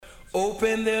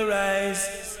Open their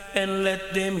eyes and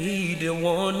let them heed the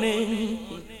warning.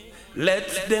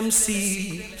 Let them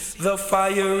see the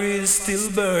fire is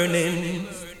still burning.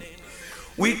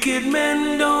 Wicked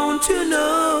men, don't you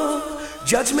know,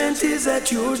 judgment is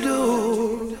at your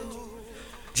door.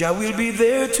 Jah will be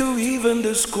there to even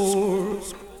the score.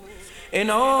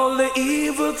 And all the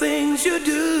evil things you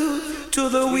do to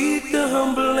the weak, the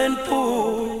humble and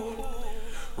poor.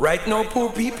 Right now poor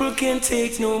people can't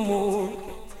take no more.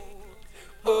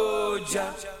 Oh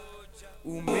Jah,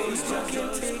 who makes Jah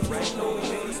can't take right now.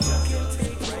 Jah can't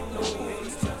take right now.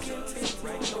 Jah can't take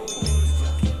right now.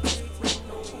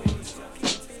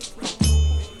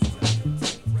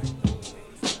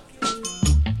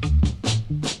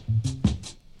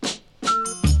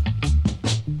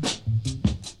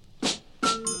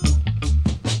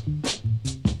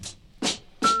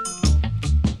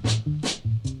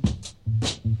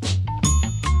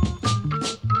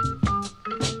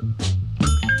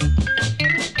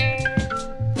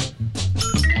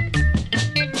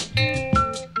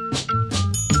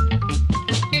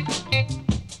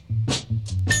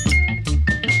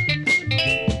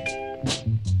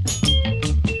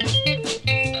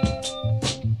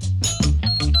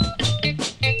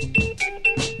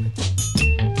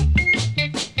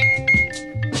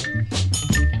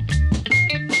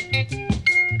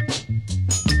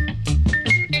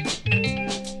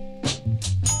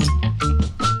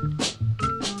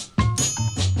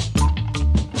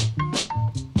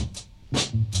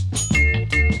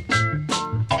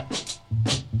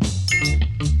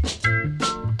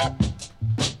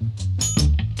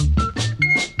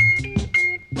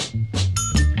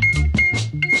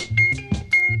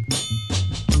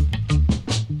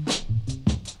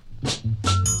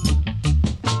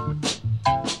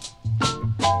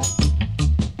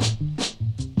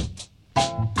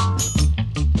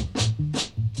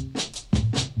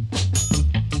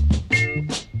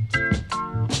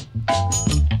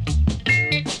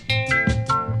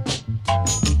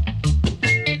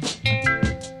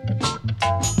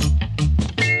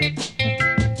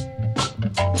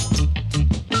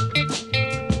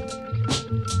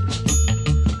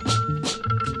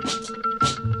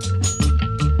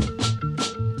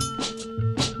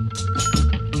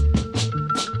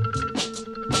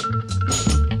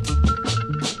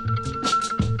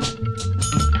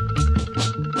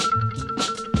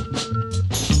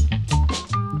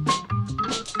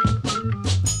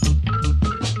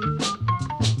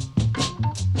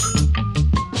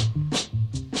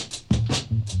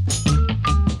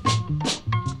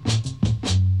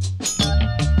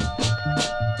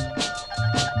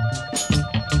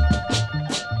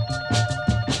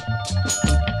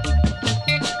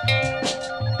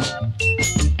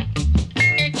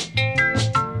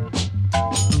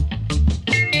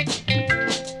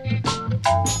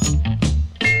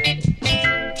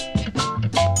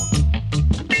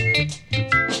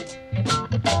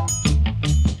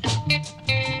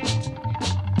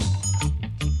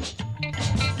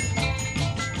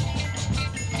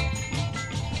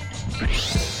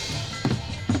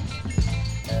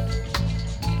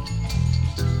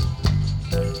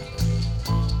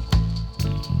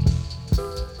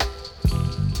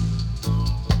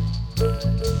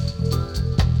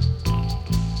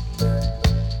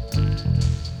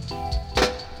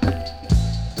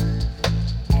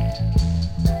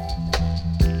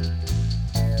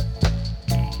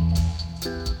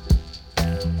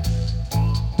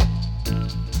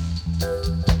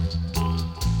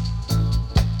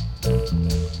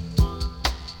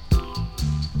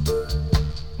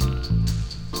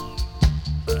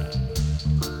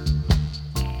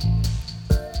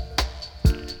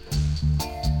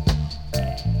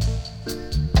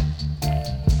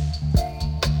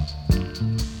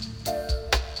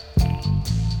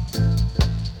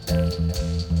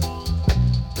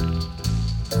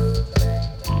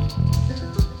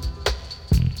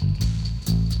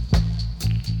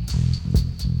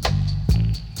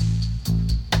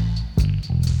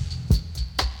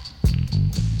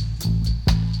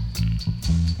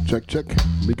 Check, check.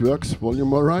 Big works,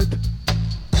 volume all right?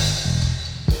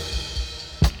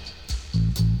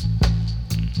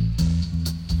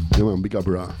 Yeah man, big up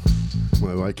bra.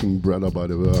 My Viking brother by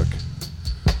the work.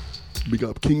 Big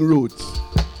up King Roots.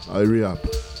 I re-up.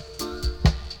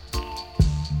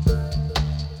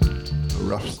 A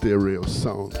rough stereo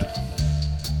sound.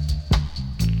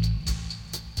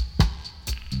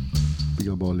 Big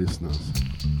up all listeners.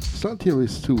 Start here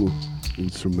with two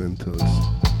instrumentals.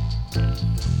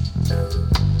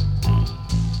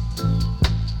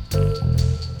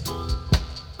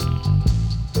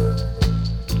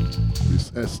 This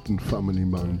Eston family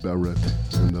man Barrett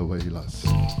and the Wailers.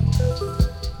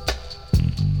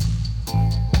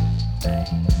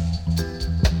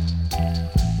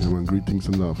 Greetings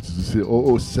and love. This is the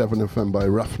 007 FM by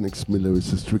Ruffneck Smille.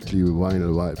 This is strictly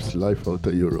vinyl vibes, live out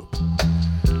of Europe.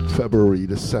 February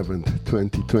the 7th,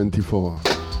 2024.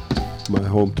 My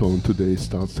hometown today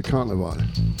starts the carnival.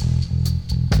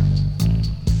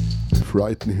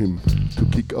 Frighten him to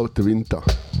kick out the winter.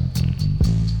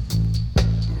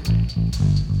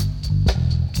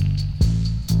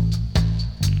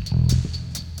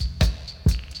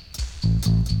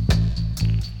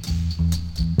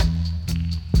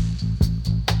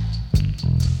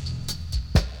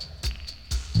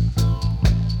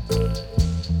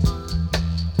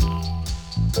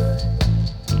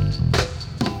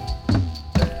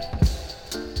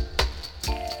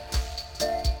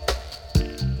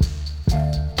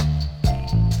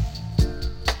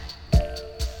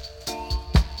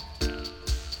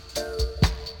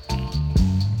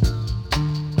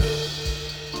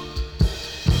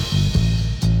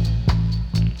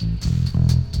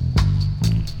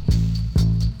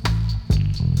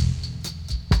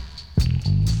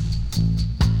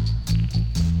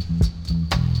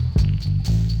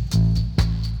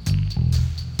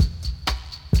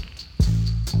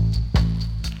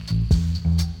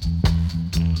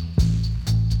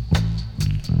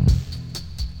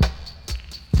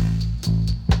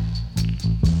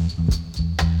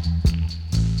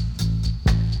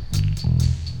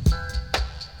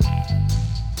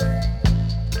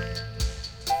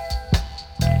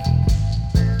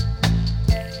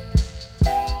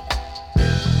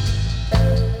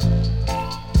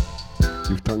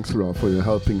 For your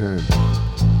helping hand.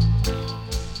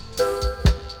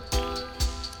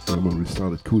 And when we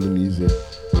started cool and easy,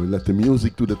 we let the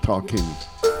music do the talking.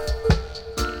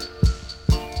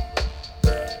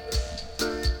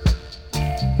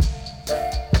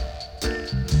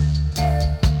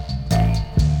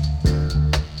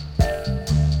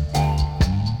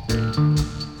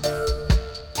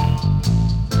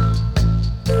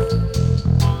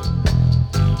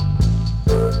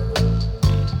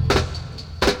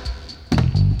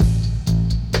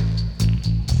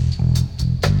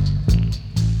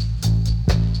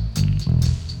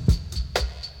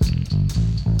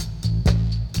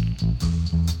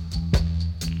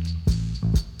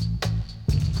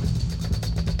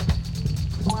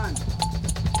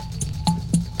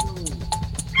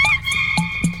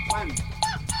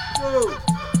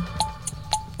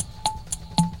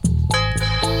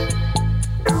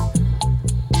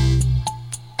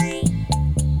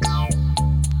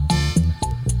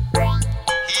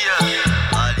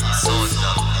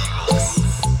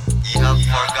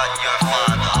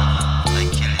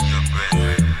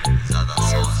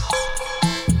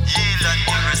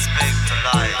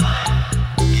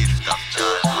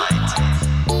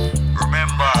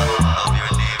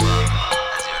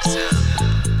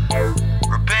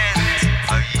 Repent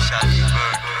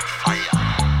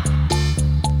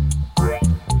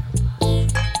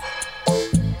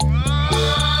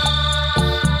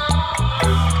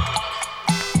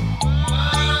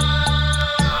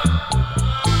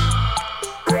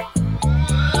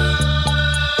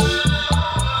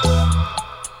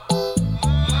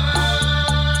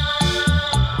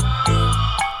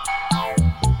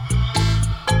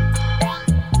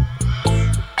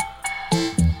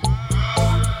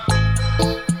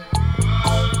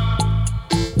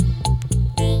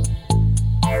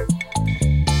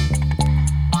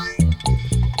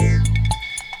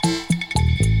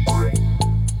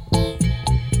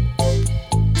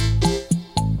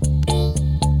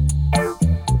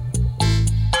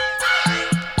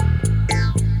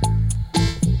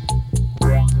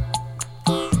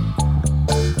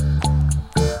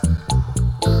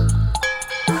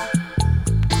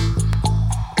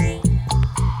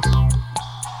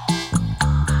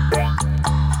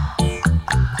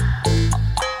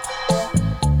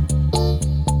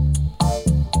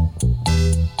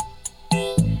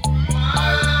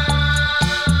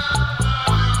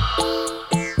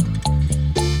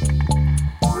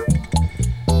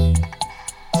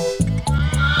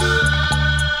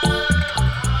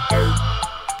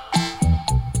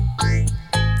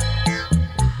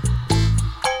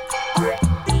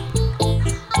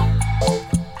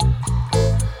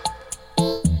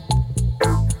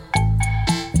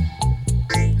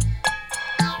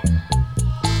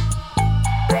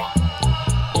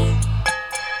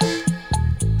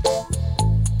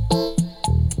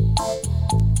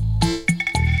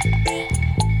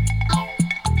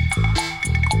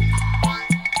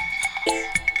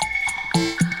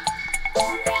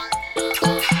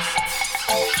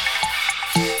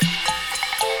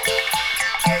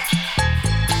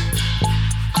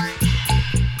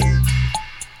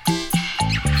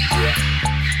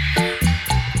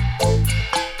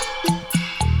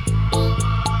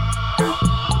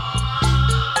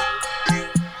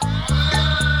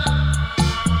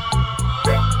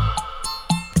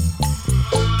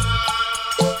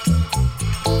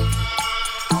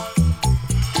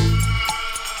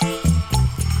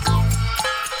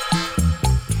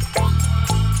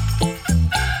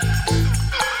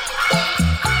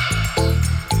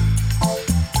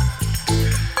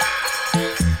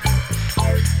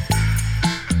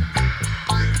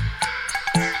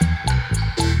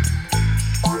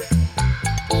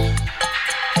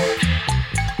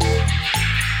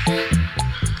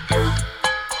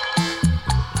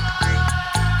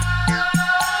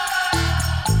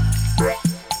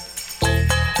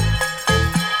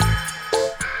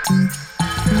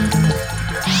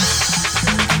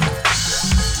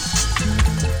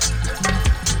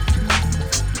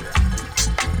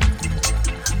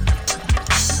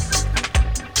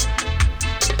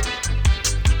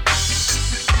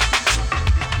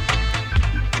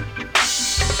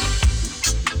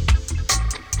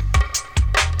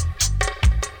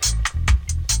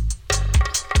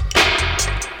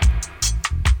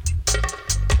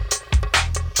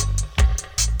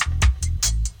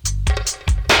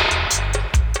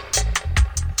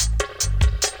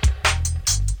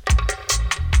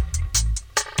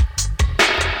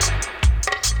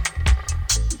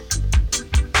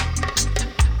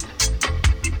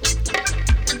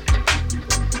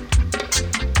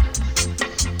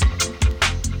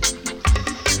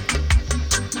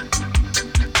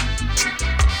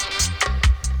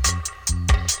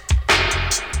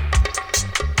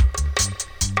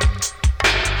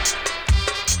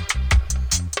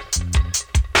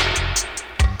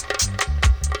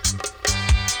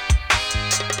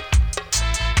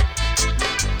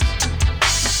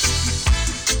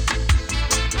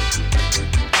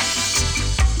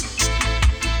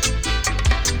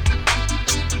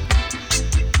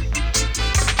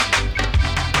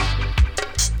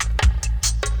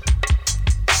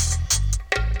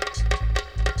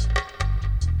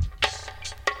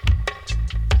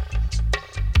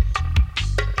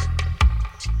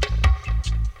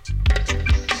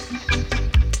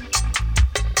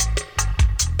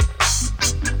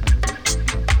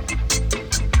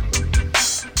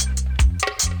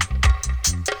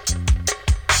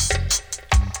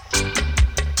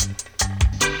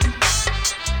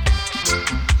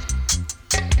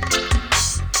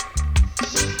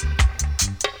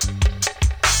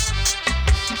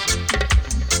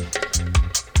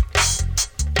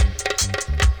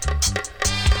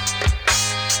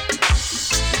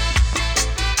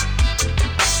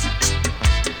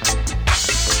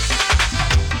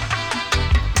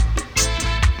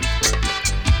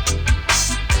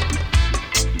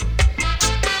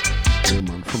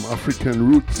African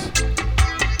Roots.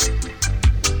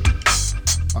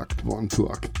 Act 1 to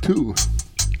Act 2.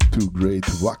 Two great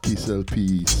Wakis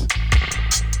LPs.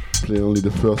 Play only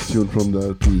the first tune from the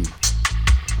LP.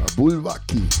 Abul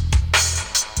Waki.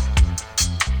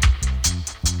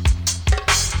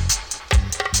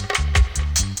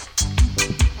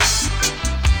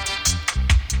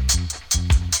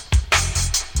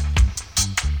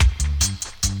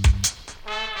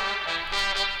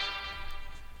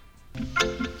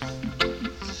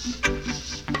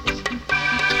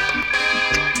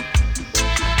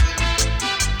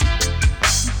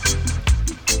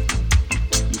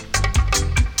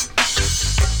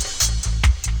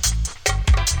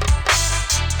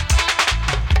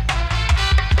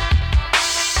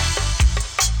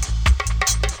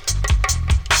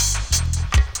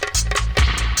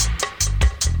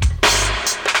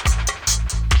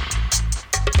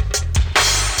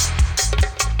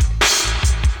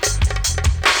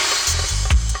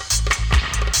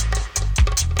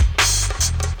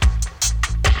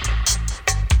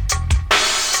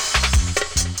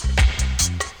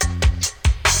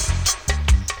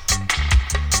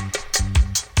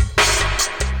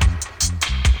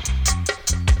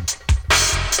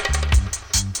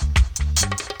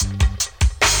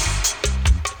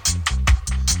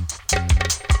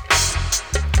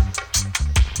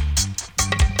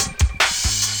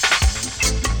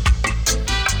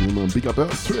 Big up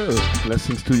Australia,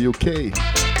 blessings to UK,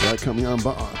 welcome on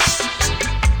board.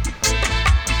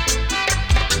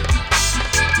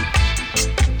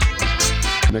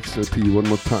 Next LP one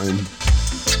more time,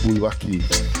 Bulwaki.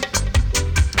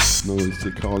 Now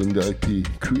it's calling the LP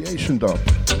Creation Dub.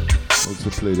 Also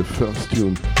play the first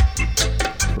tune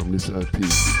from this LP.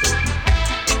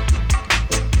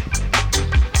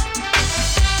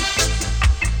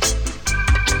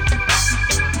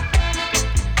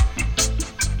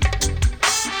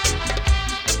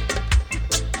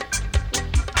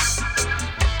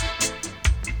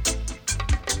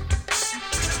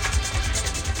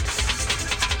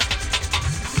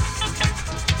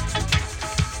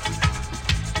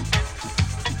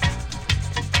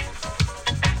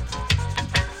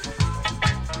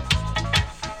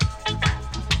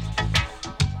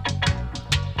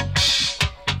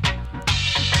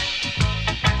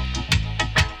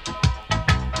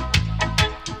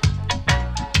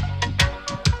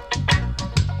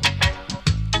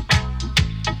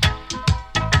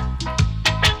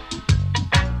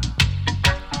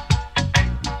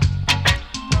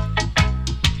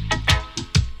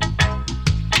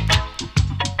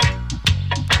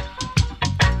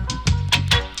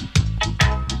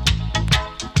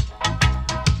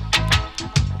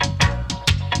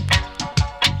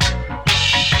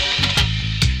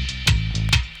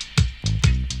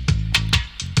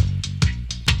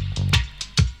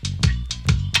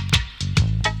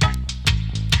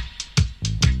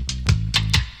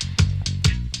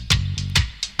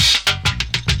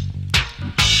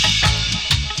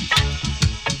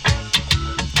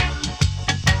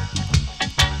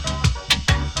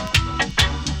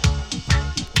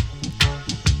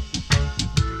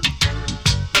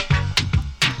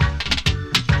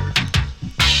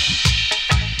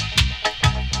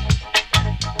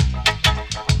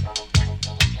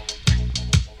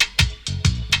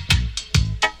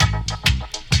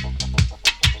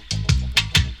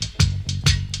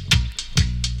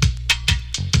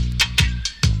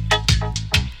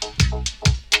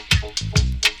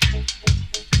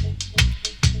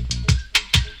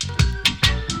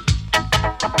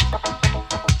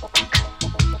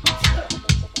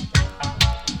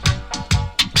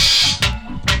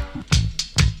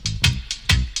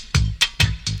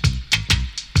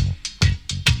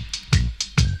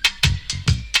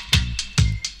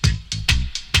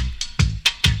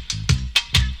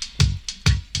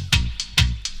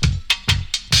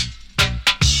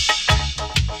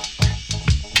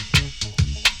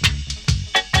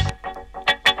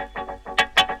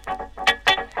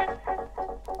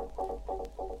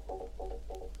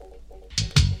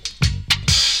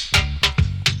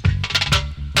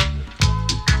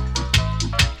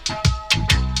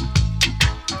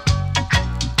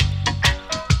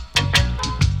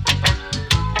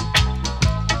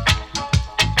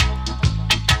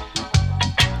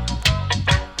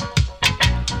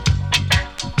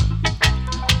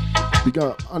 We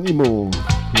got Animo,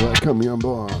 welcome on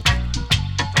board.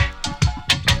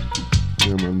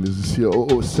 Yeah man, this is here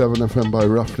 007 FM by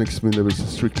Ruffneck, Smille, which is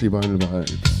strictly vinyl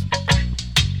vibes.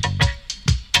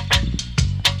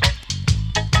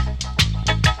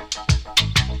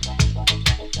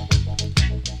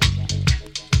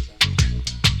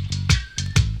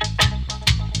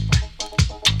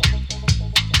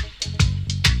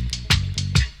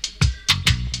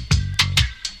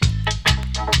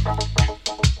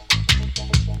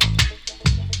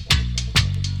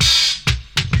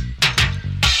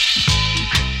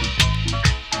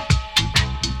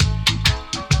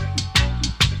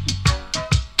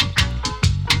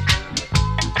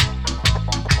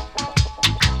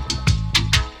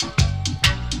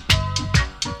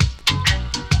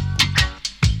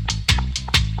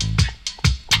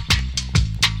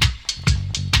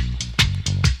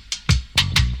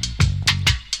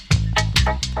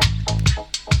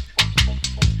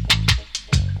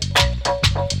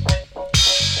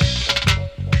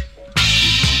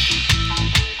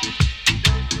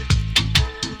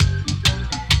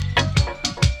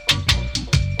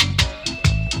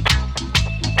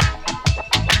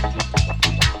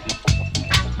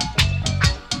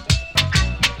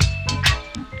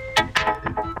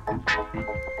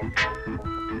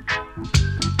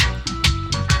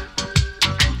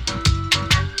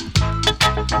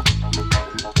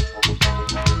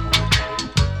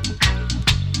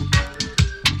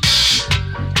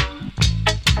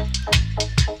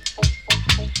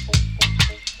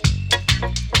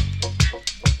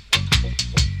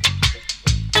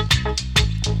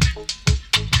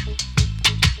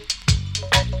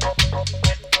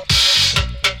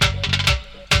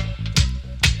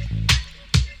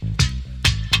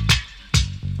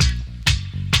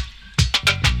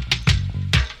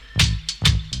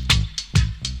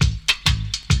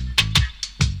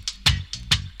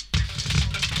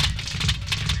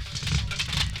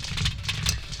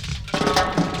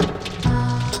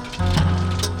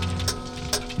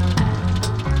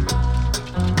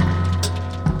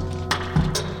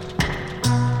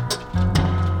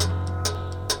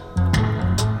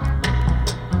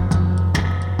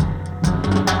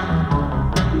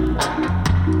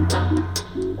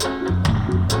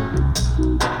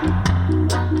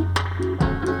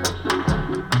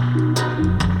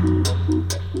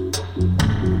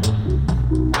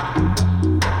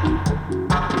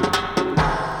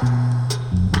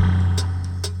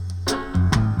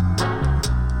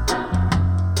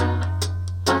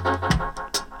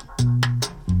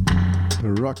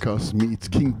 Caracas meets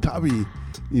King Tabby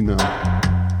in a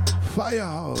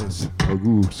firehouse.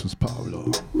 Augustus Pablo.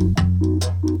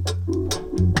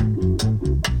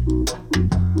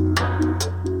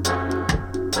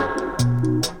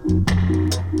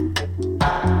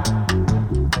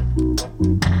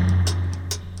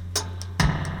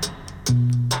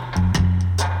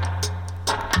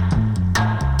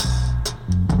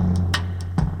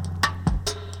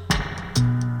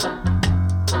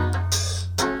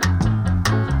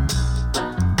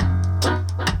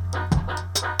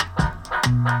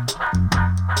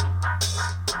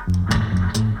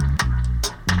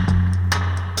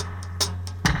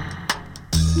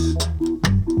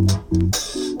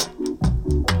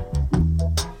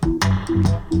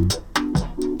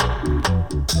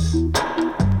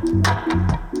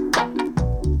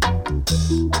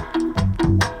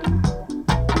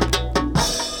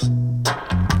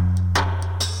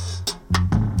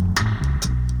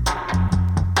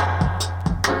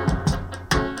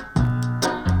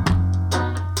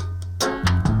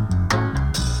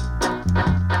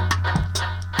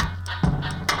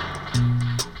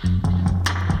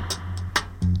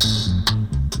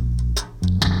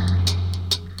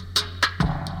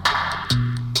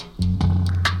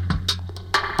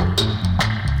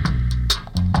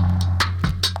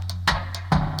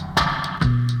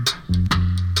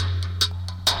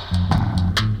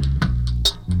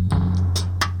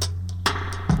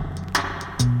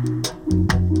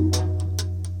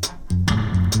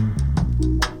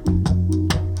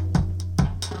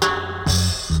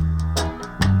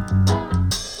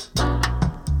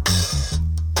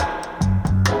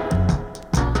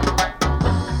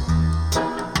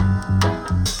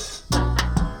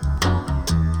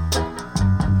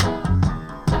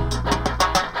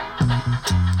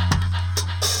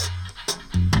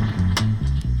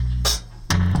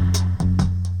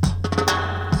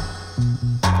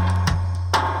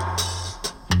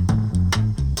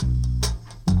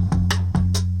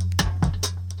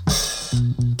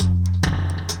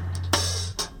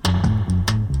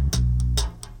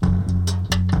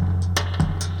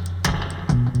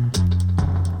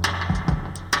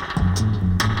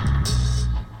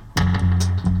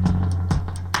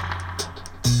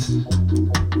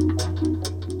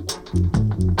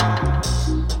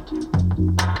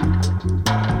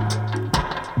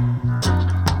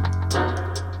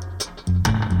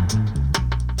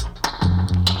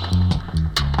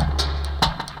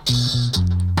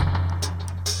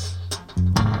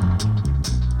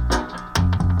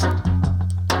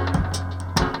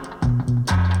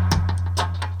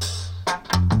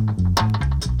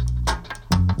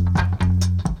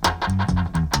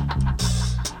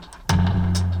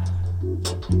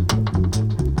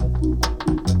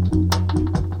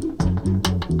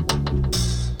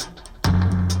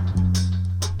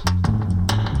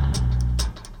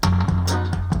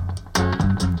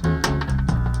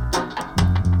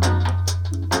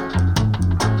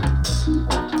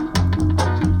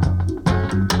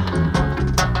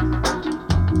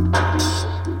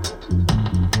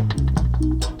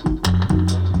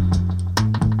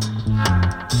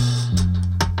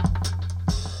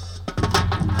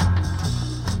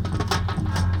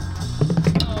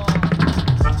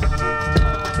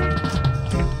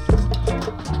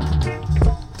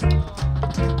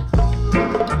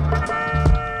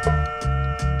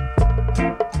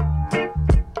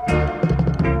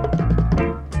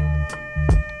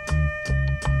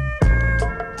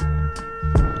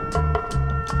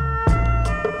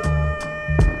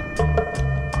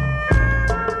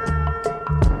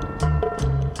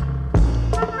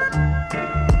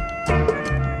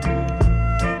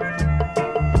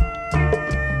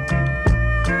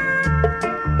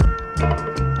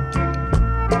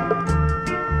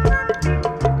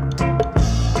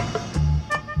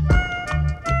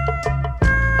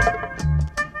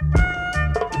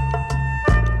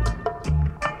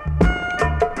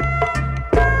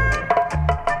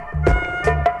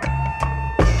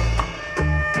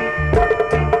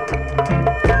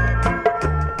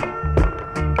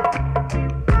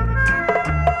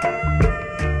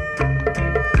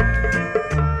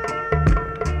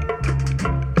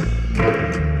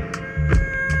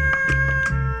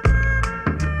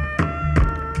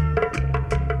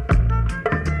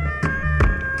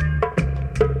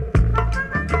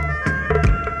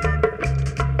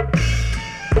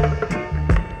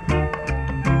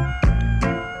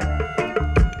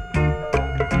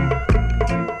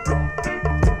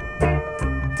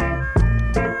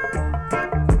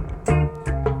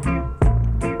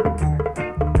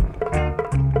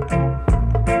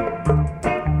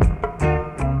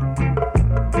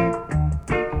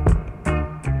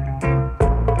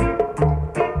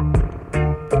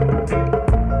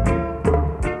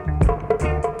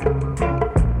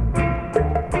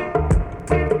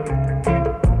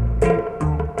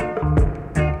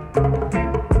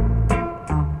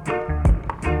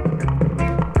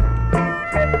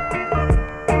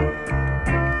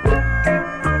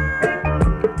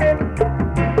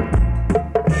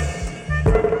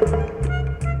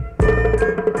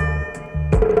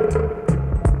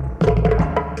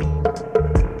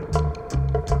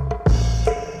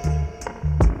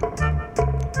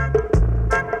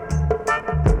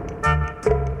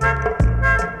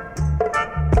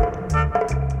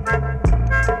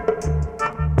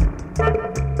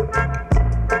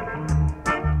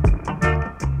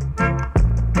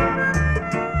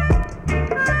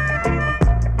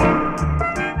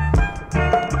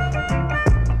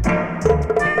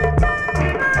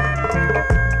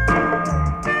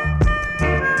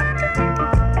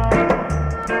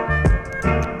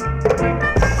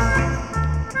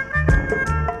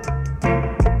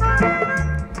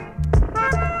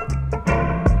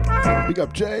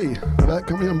 up, Jay?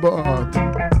 Welcome on board.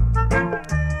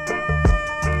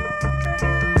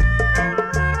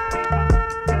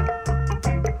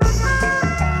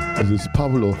 This is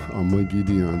Pablo and my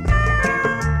Gideon.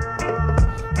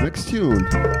 Next tune,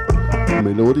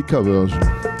 melodica version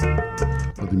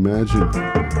of Imagine,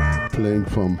 playing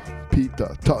from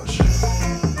Peter Tosh.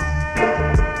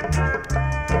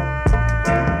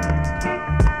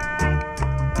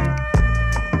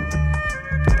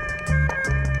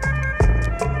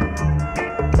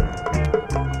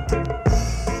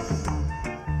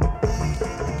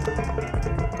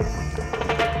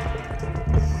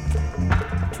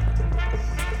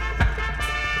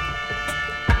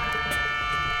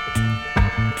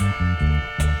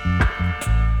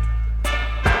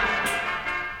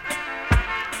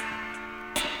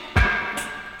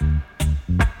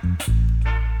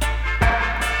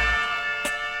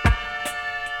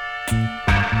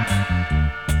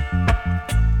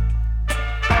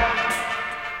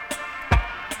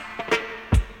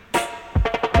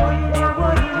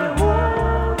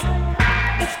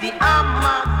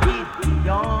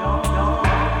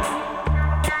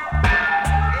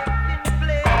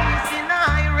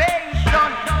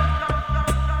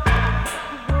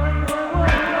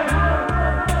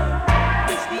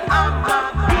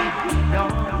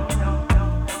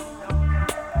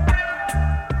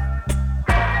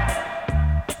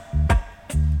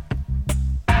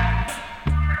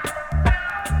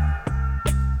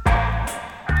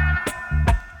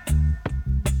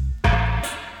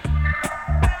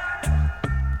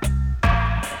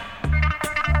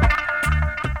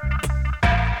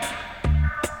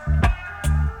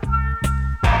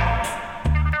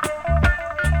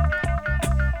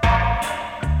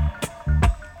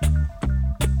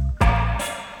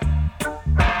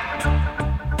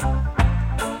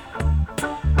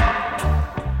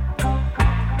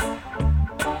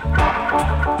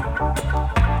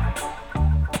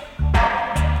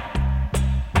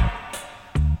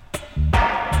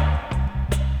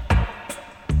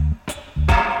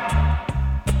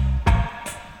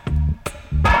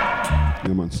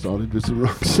 Started with the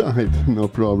wrong side, no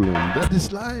problem. That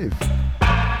is life.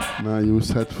 Now use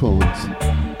headphones.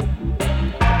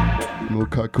 No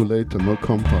calculator, no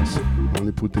compass.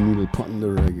 Only put the needle on the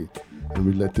reggae and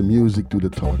we let the music do the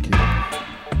talking.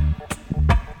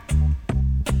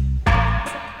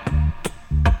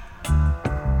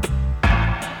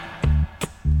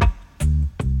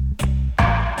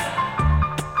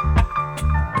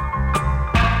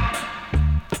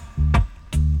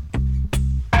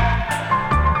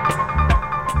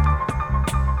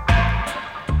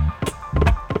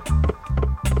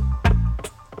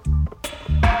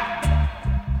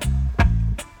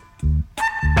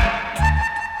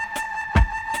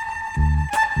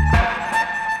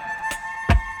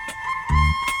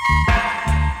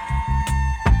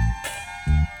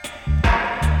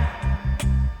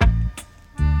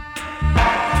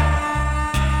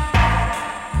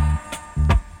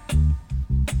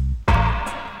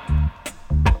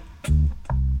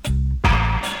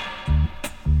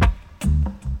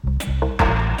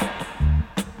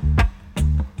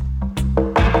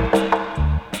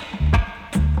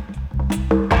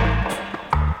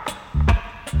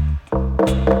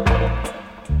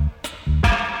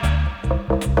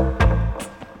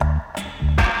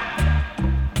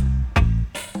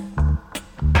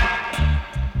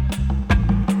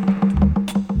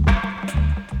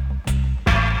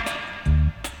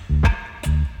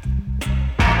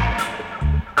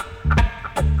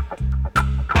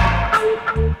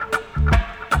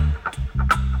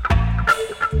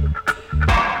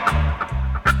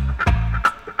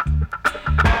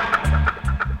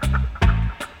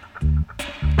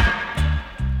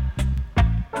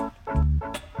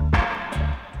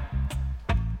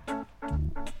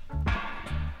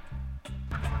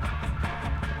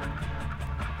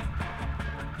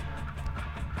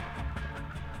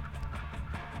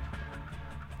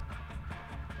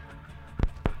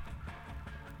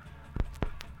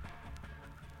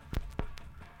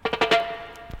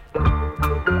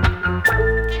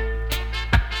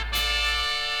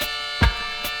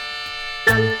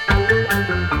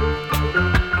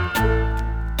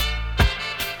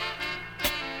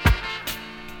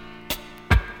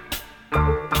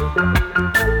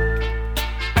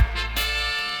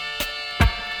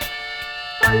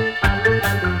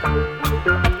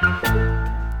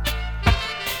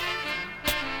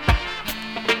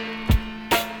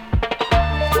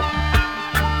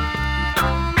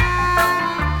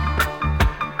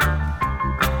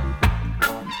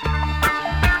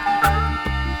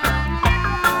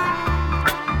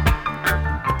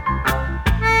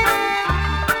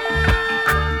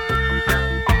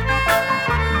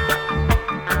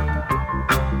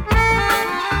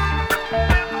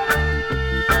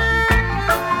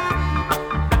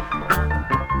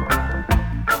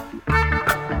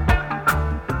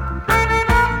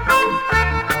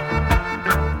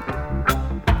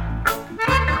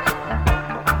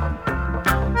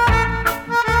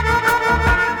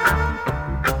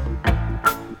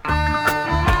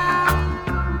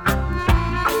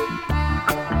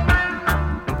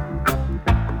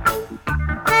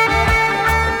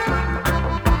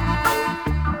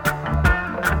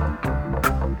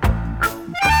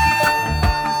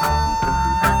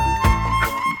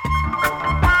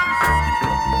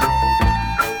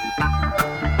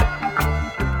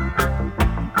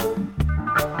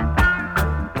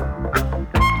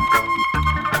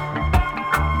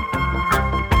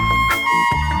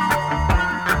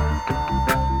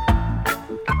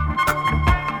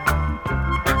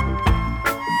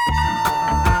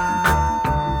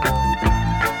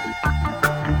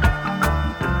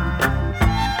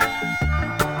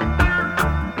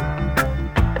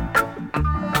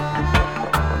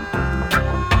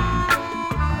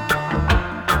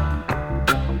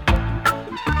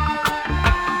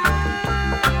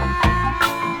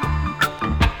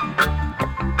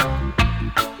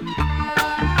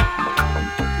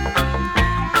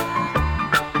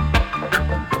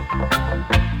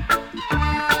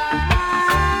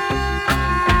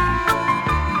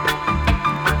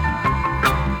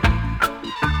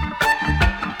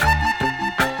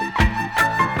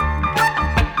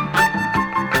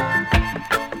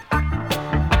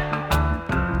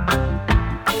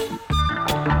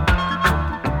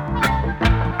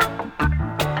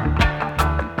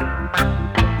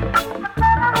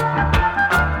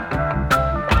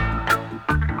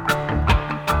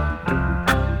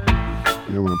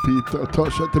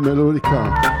 touch at the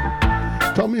melodica.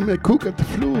 Tommy McCook at the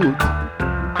flute.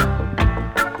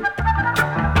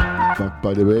 Back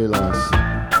by the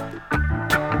Wailers.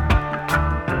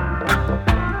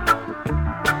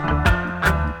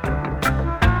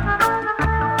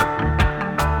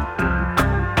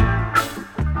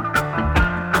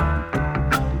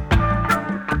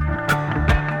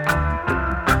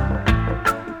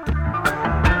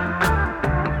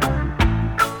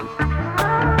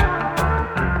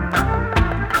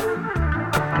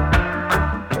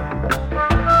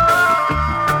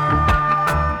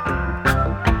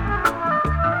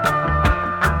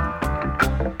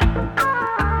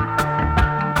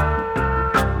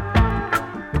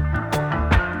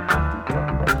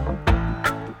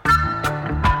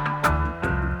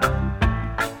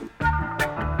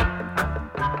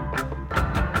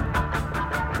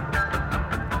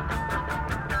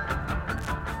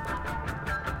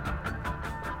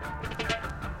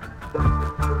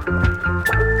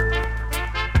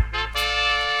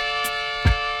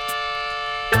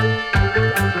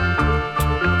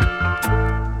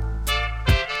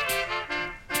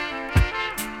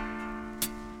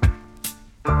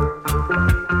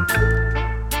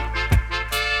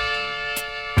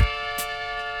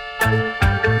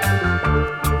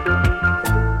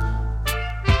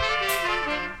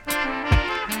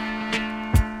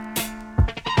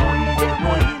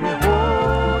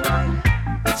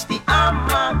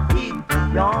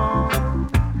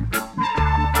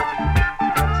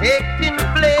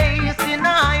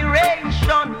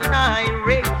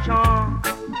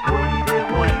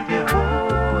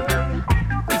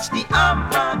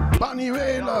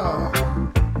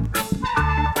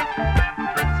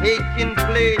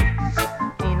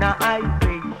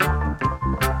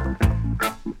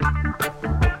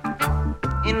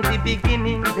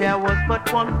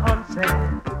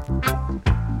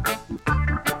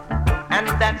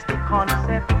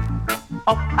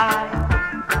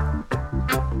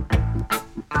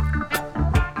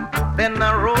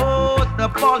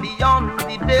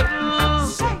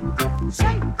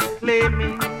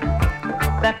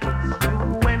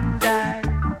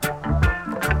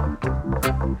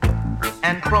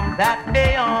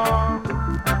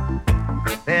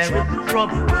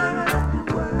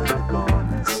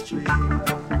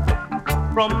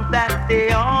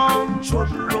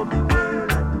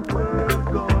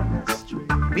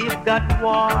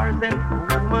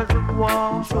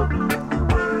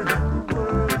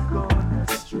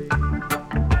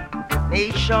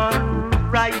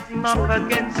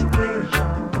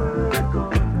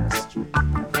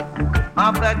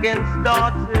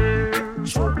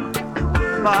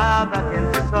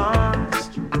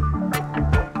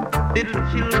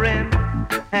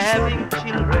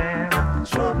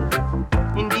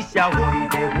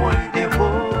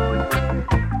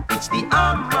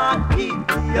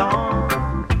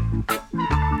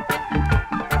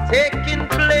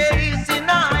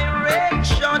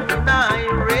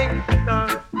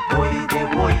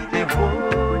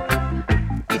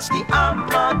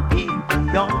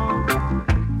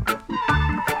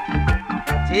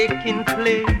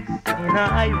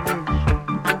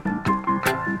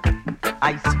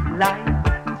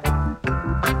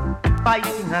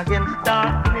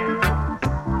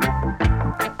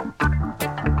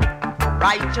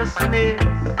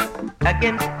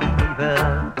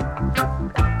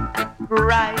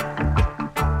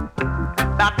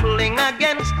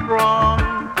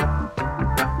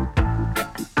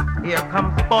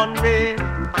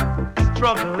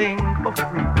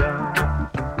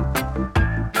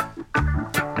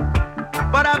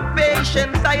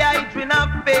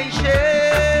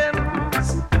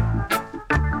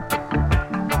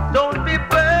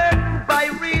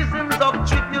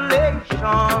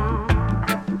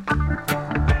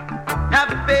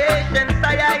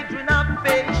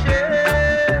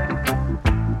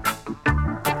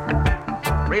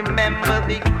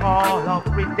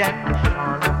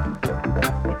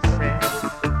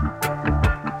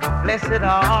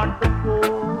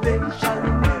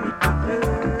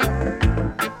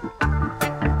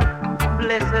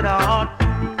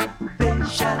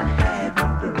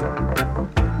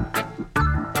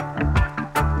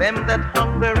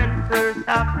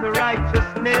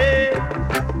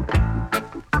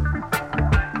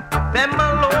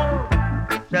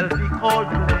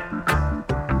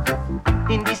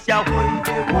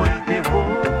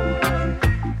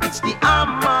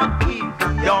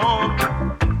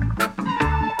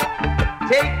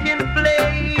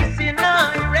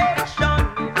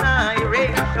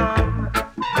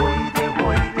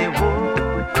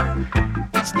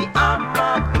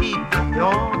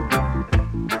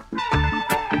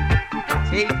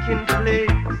 Taking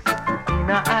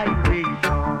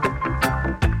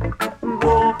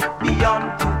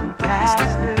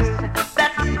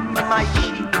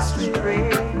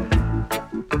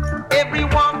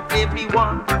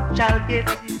shall get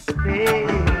his pay.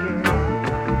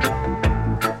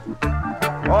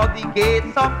 For the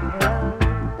gates of hell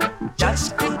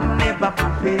just could never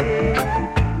prevail.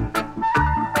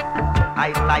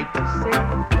 I'd like to say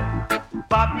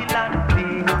Babylon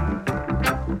fail.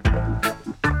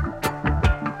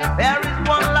 There is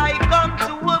one like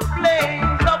unto a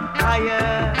blaze of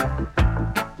fire.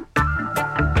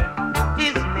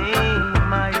 His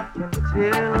name I can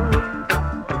tell.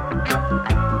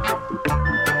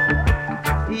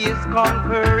 He is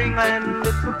conquering and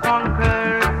to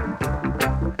conquer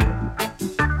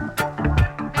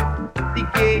the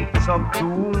gates of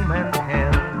doom and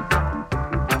hell.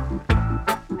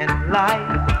 And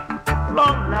life,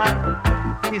 long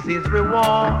life, is his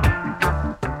reward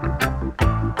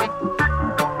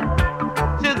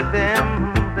to them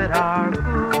that are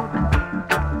good.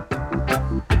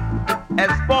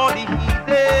 As for the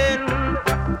heathen,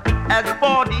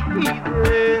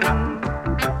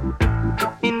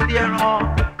 in their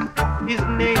heart, his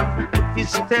name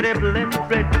is terrible and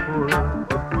dreadful.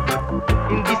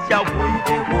 In this ya boy,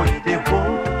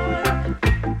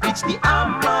 it's the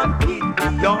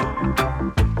Armageddon,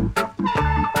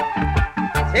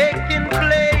 taking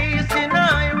place in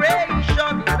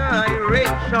iration.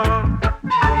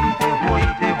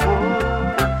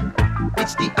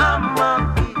 It's the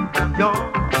Armageddon,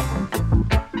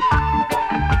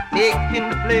 taking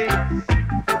place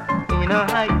in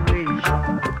iration.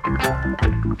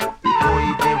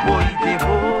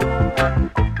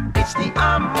 It's the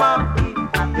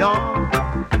Armageddon,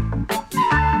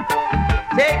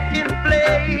 taking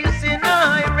place in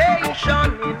iration.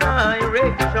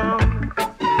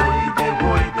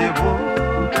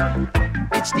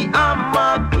 It's the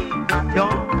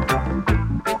Armageddon,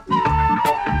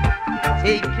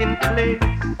 taking place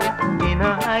in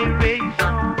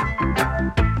iration.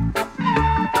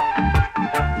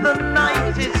 The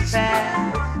night is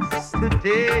past, the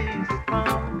day is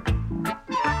come.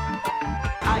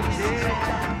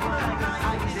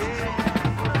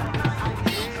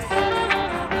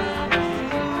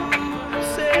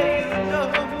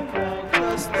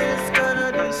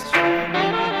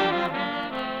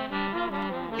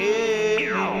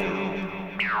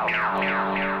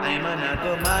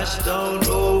 Don't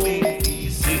know me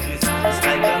pieces. It's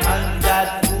like a man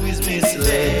that who is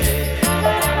misled.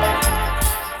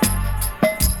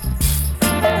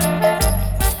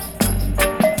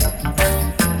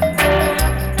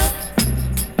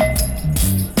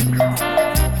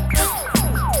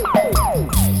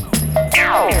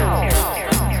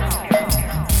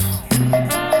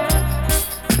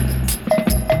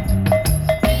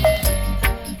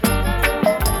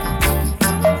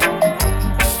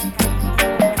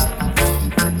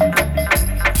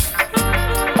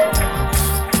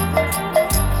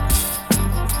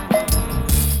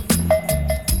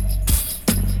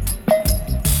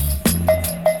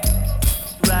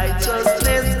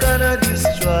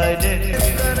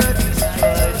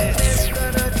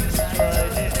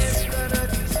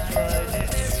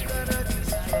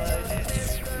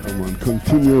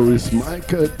 Continuous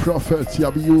Michael Prophet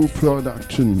Yabu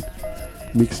production,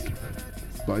 mixed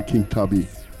by King Tubby,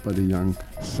 by the young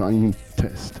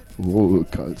scientist,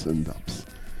 vocals and dubs.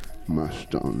 Mash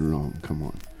down wrong, come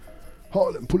on.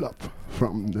 Haul and pull up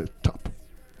from the top.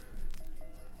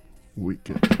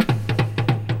 Wicked.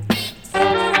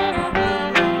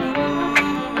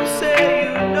 Say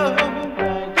you know,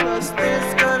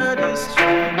 justice gonna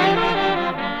destroy me.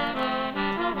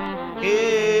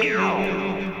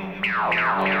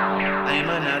 I'm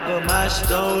another mash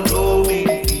down rolling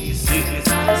pieces. It's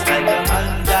like a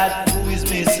man that who is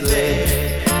misled.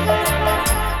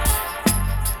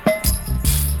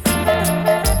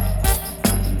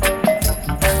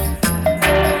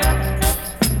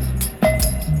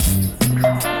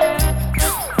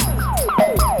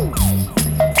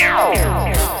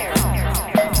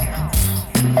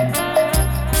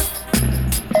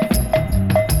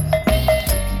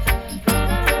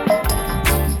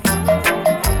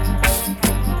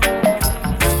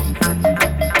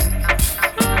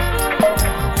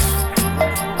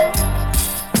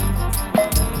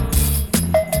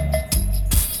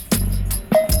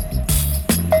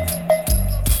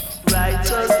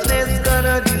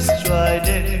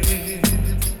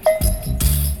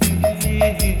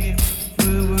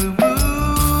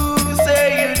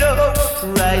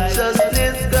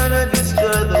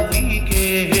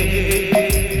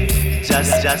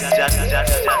 Just.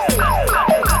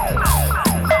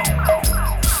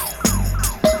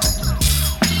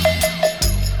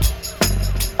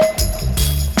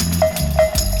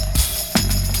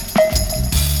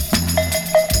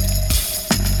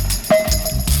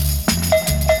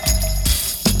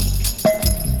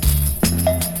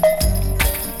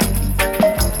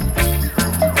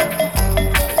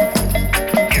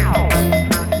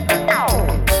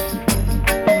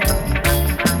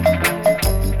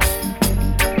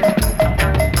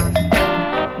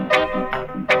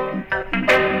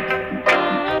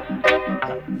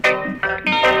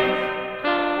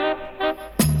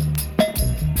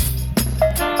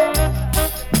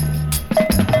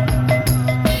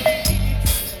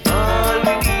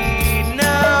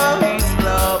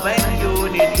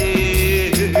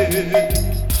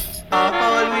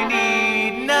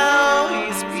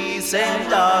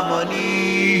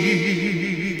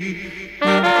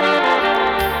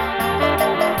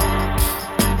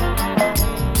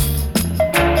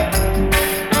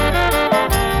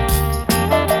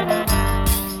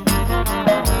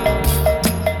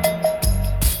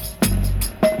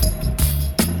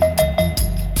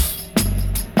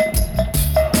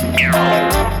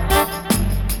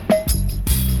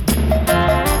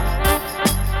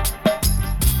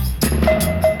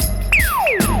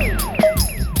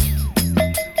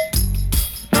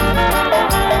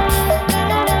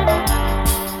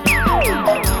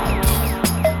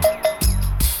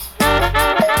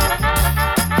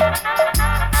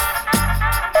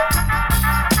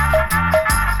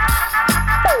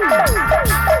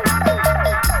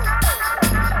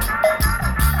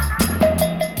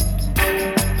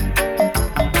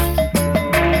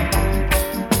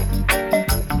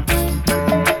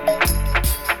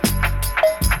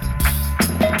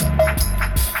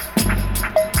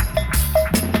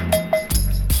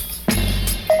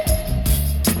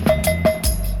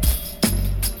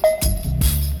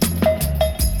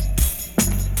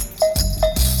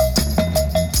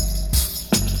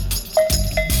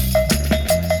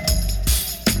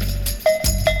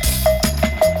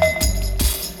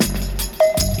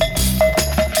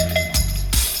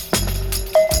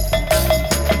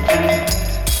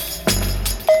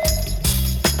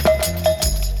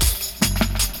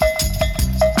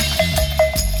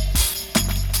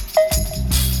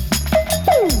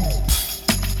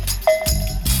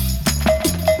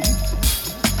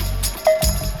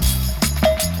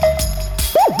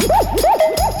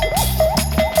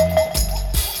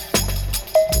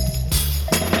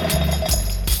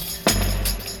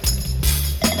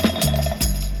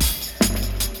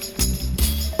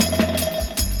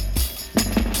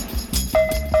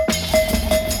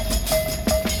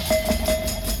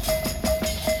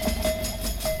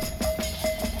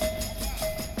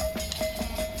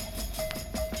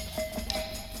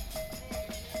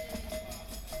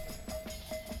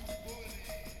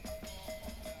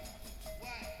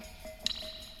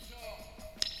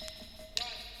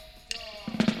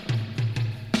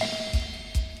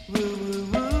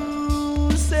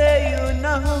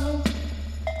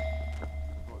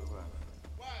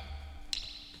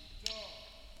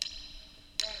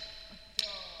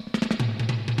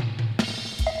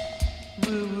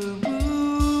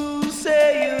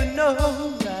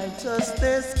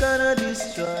 Righteousness gonna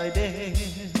destroy them.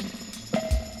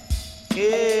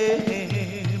 Yeah.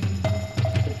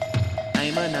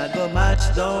 I'm gonna go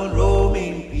march down Rome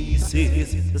in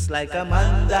pieces, just like a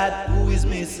man that who is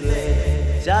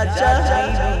misled. Jaja,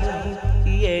 I know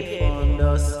he had found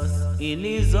us in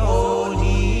his own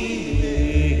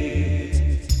image.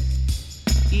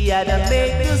 He had to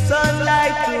make the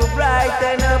sunlight to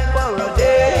brighten up our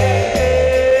days.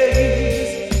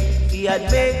 He had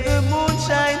made the moon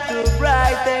shine to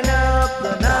brighten up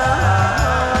the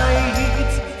night.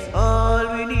 All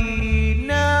we need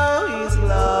now is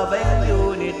love and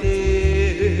unity.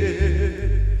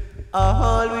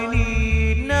 All we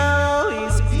need now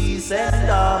is peace and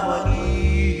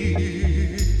harmony.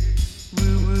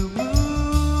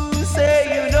 Woo, say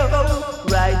you know,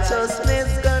 righteousness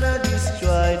gonna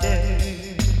destroy them.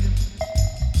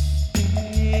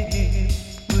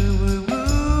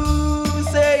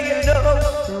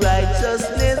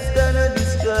 Righteousness gonna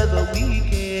destroy the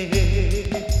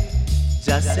wicked.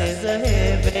 Just as the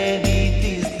heaven it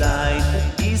is thine,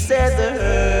 he says the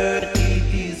earth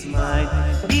it is mine.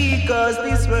 Because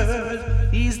this world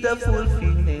is the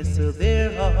fulfillment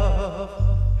thereof.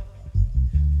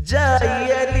 Jah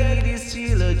lead his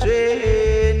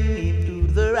children into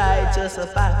the righteous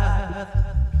path.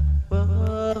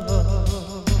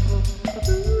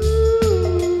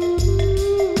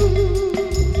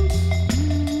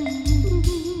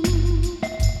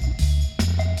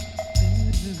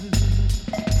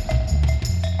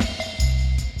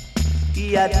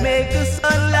 He had made the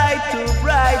sunlight to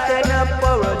brighten up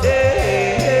our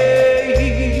days.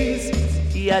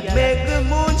 He had made the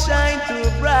moon shine to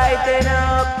brighten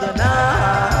up the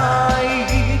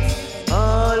night.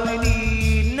 All we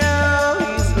need now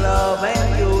is love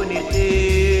and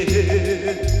unity.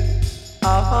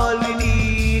 All we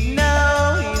need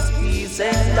now is peace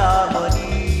and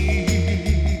harmony.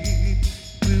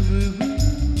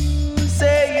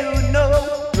 Say you know,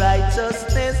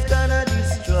 righteousness gonna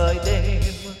destroy them.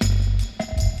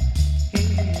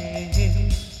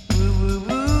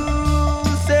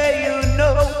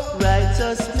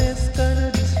 Righteousness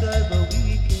gonna destroy the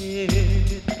wicked.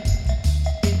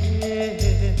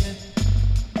 Yeah.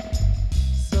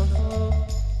 So all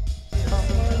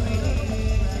we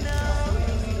need now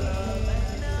is love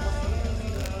and now.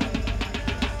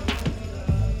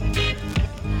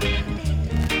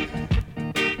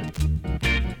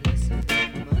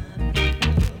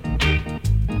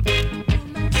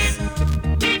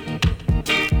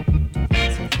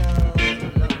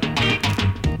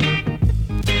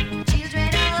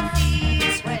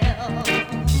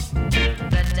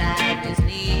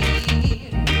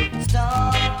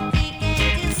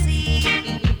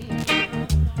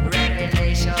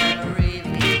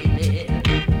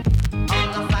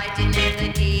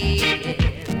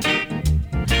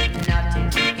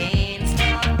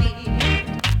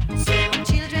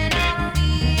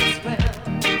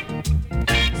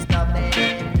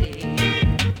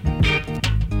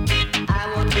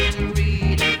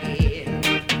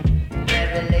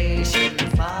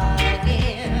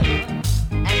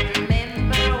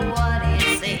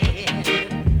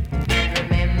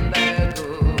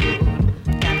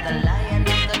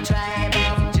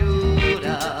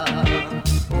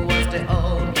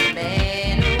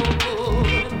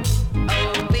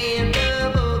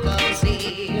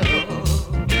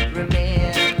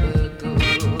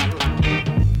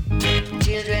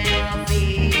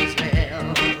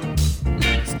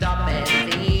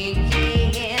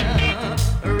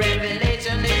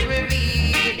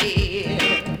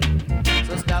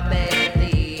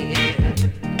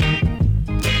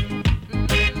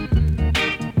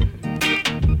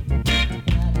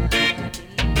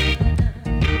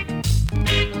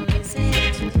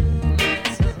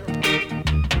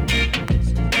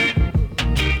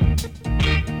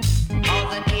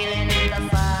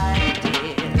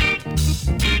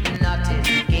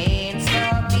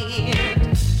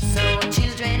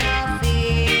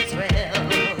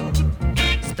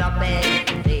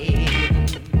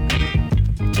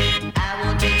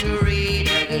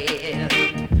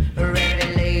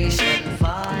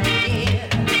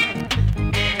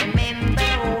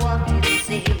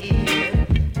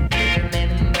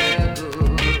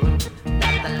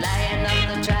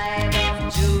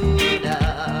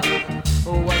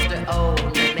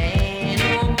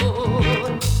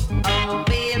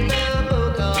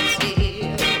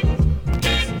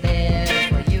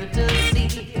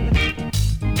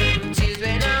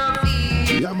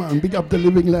 one. Big up the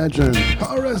living legend.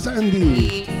 Horace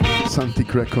Andy.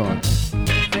 Santic Records.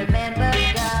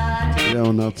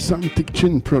 Leonard Santic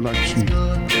Chin Production.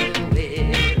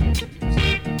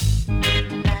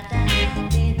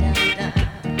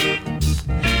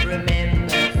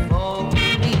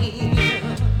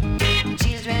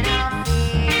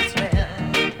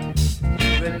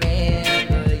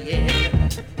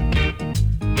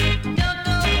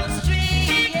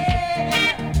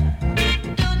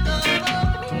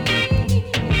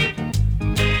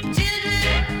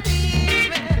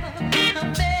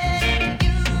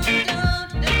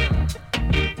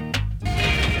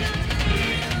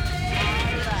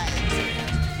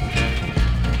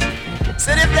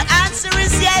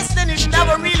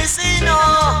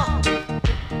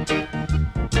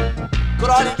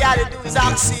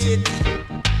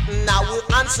 Now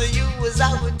we'll answer you as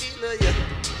I would dealer you.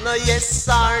 No yes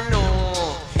or no.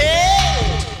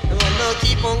 Hey, no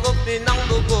keep on going on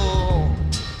the go.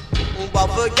 But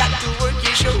we got to work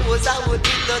your show as I would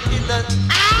dealer.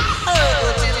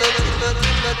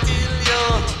 Till you.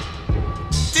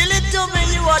 Till it to me,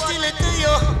 you are till it to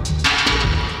you.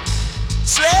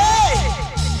 Sway.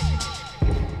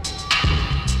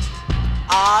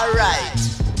 Alright.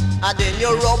 And then you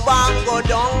rub and go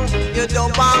down, you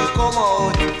dub and come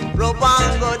out. Rub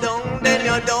and go down, then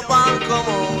you dub and come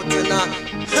out.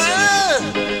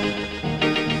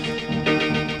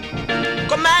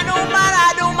 Come on, no man,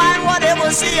 I don't mind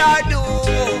whatever see or do.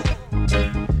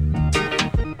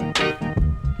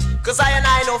 Cause I and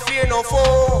I no fear no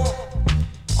foe.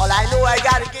 All I know I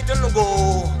gotta get on the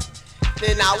go.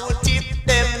 Then I will tip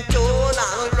them toe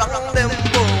and rock them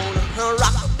bone.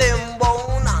 Rock them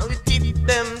bone and we tip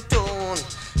them toe.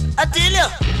 I tell you.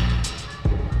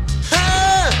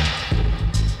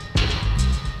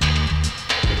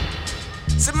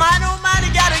 So man, oh man,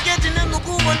 you gotta get in the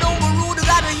groove and don't go rude. You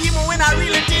gotta hear me when I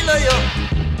really tell you.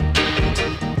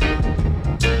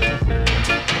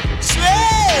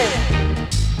 Swear.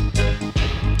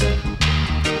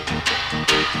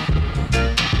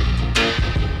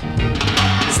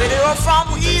 Say they were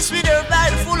from east with their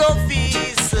bag full of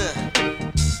fees.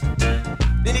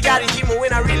 Then you gotta hear me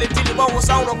when I really tell you about what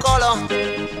sound no color.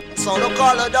 Sound no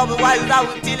color, double wise, I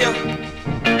will tell you.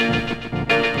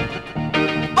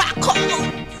 Back up.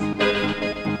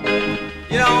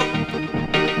 You know.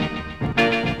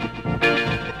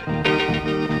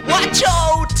 Watch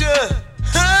out.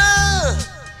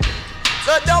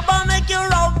 So double make you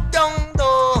rub down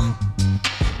though.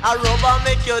 A rubber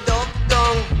make you dub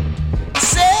down.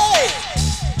 Say,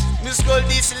 musical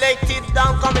deselected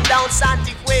down, coming down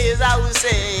Santic ways, I will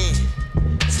say.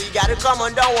 So you gotta come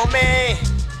on down with me.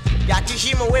 Got to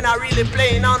hear me when I really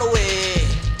playing on the way.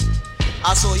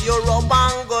 I saw you rub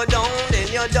and go down, then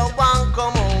you dub and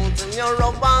come out. And you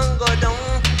rub and go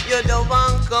down, you dub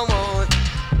and come out.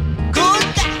 Good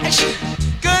cash,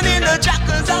 good in the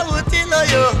jackals, I will tell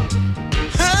you.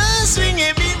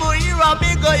 Swinging people, you're a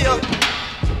bigger you.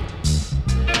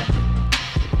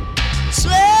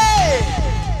 Sway!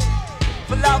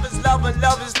 For love is love and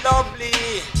love is lovely.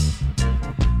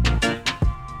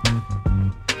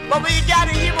 But we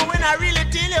gotta hear me when I really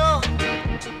tell you.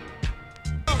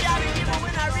 We gotta hear me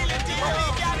when I really tell you.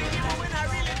 We gotta hear me when I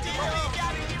really tell you. We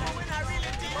gotta hear me when I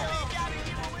really tell you. We gotta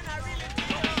hear me when I really tell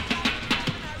you.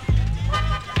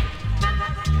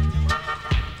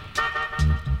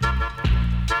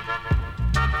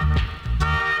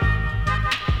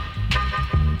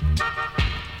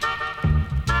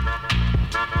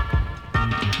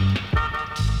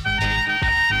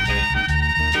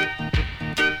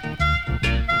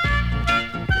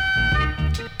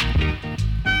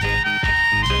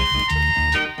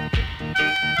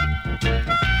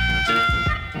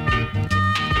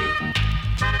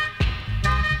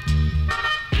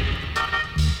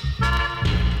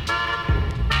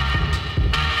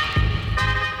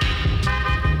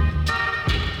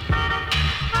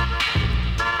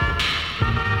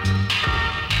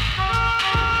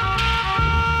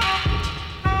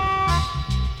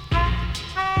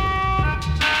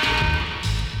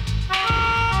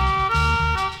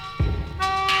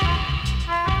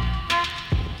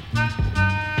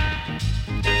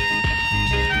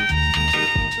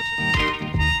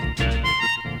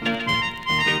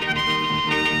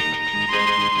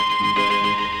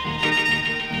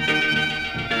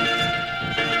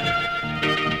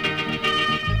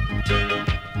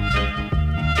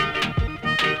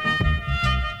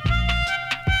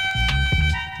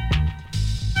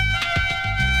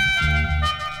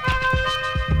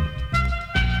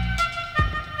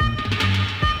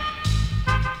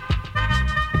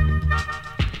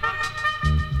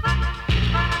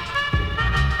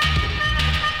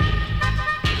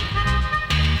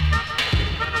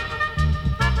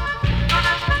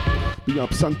 Big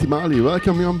up Santi Mali,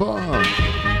 welcome you on board.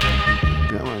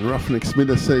 Yeah man, Ruffneck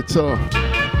Smille said so.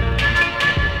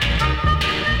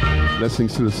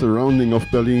 Blessings to the surrounding of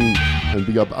Berlin, and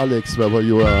big up Alex wherever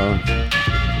you are.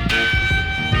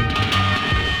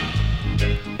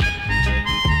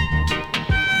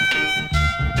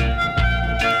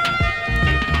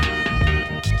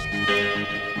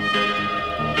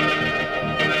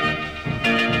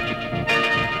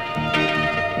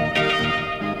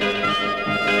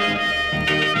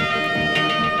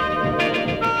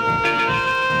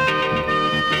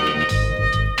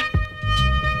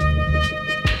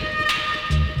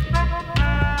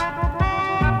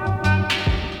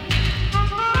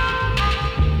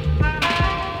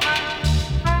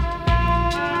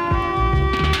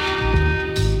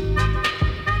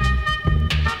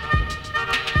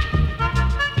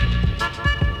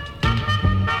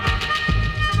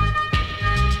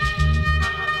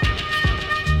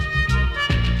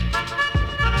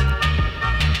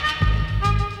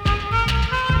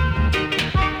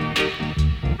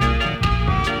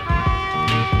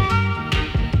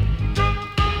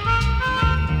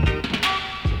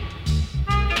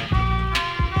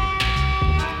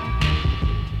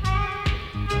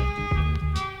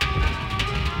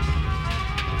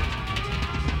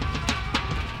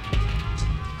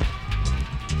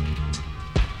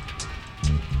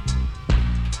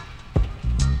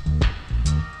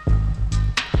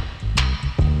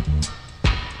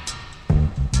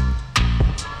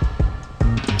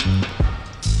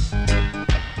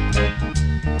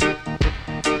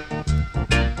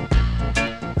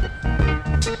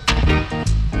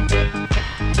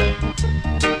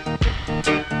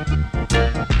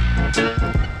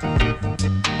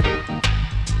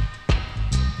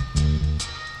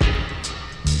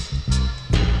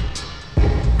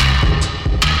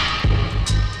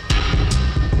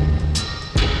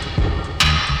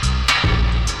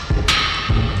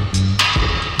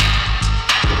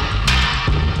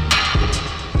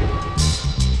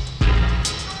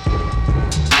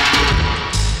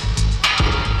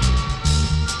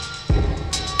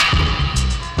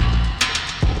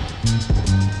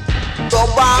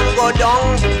 Go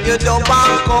down, you don't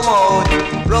come out.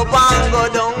 Rub and go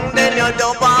down, then you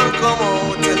don't come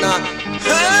out. You know.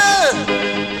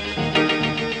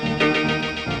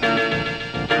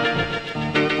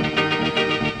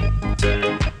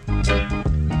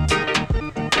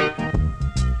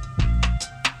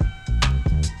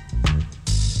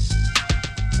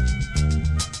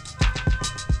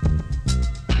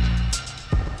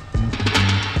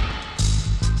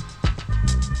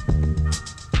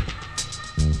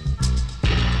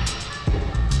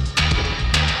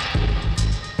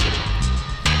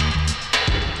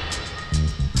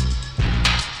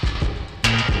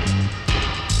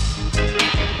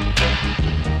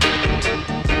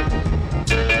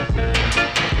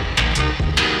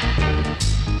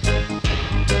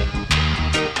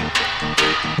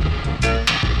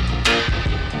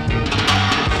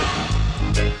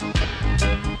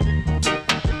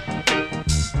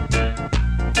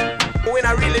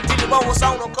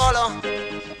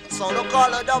 Sound no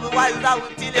color, double wise, I will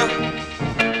tell you.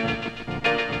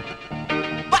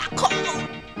 Back up.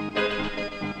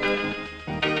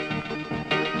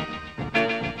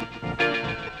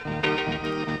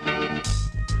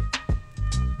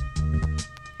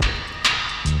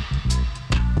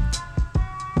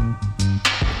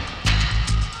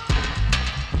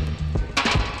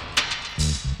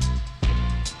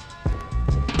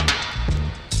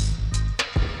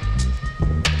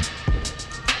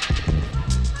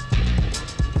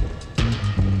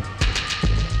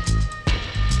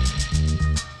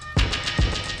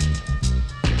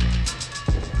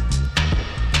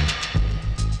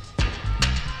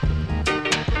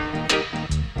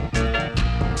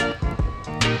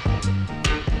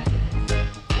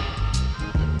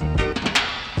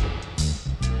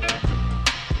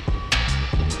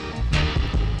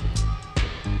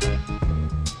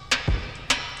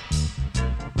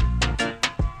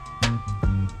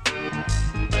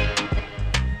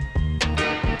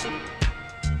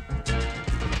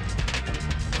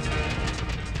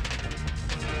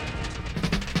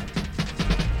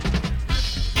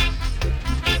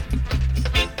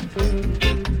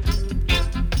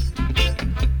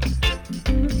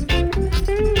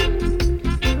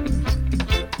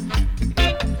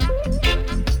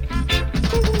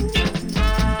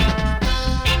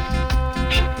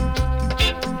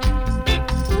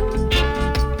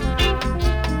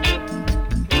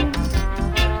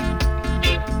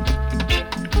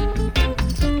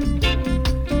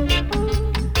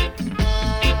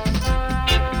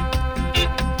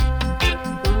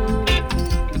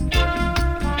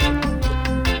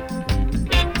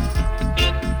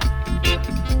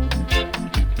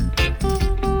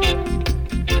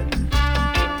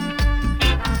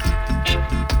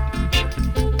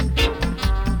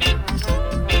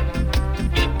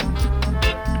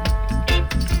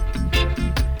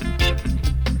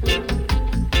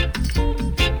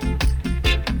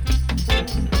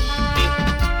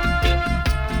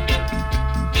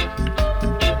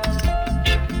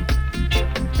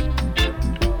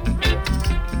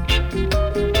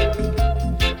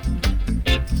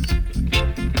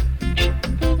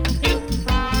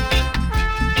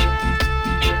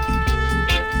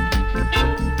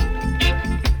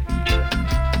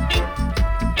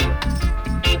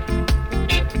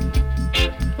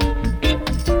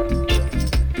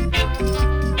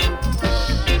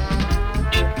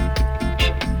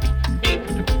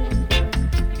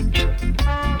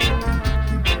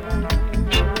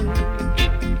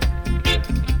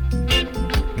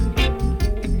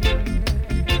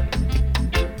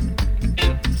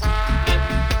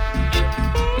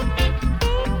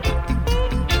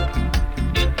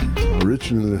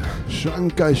 original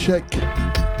Shanghai Shack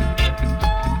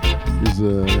is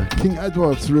a King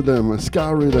Edward's rhythm, a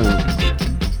ska rhythm.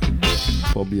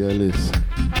 Bobby Ellis,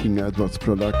 King Edward's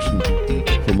production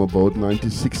from about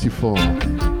 1964. Here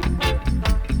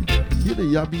the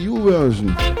Yabiu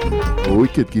version, a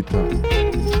wicked guitar.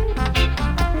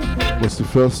 Was the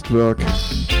first work,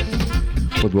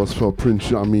 what was for Prince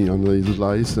Jammy under his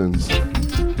license.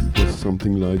 Was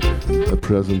something like a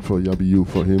present for Yabiu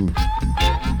for him.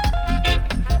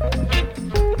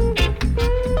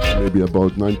 Maybe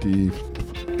about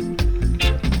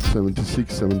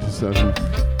 1976, 77.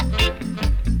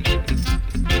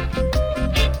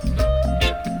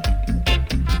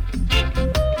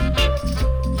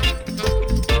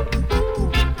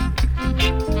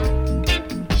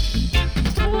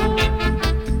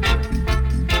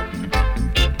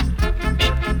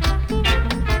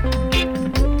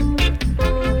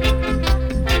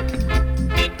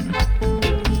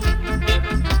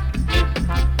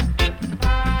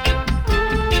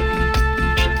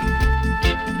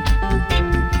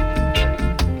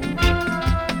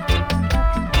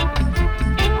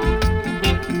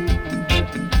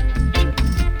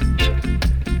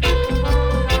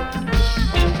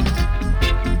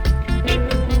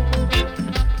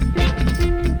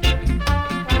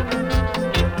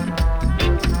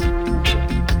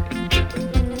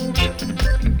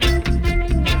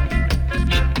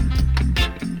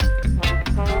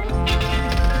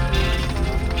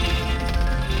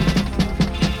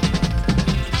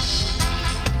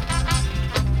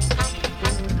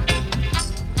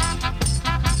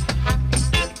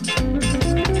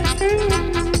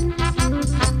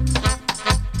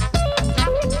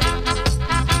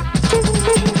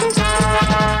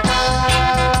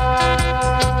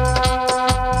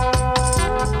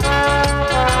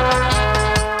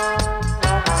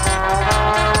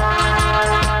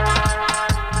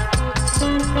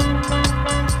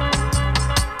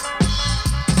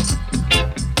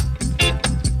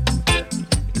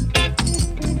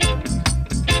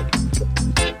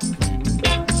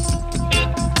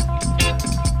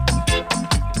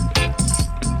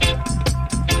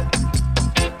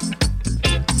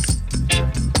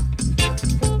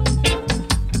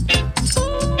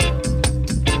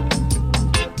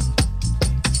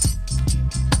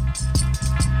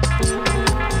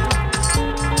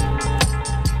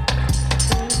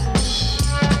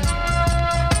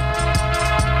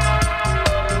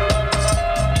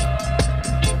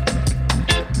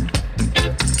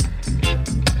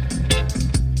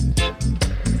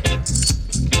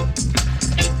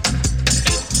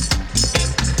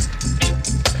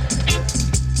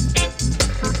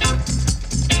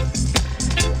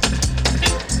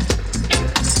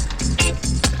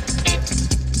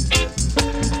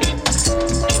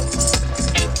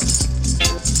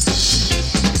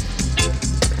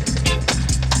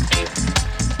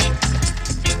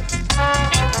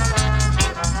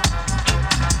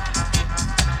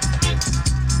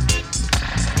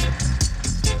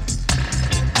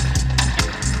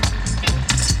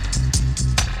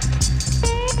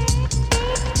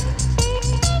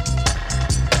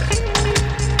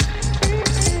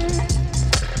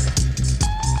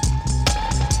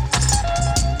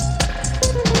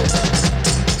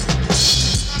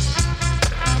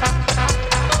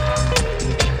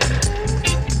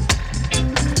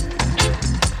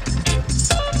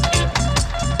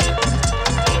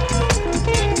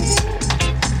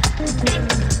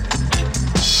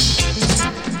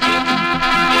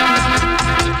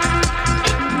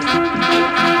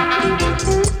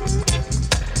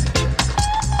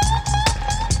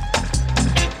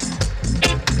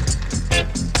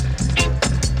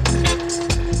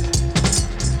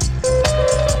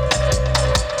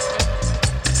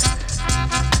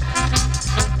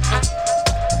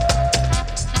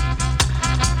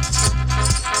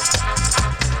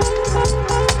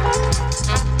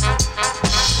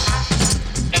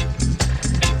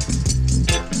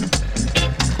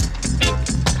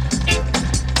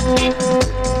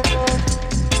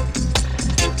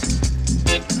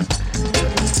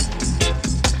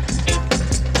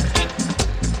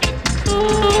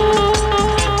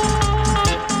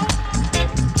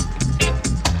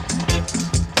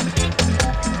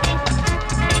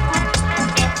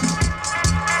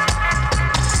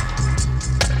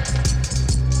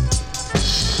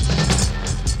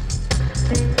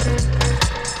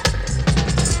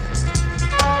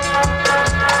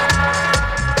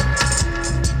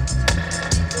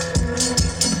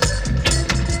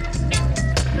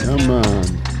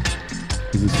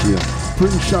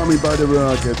 Shami by the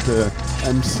work at the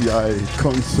MCI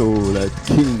console at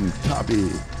King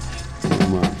Tubby.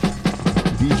 Come on.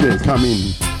 DJ, come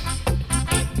in.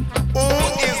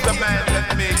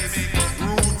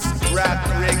 Rap,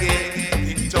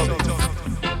 reggae, King Thomas.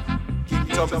 King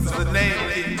Thomas is the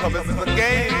name, King Thomas is the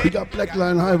game. We got Black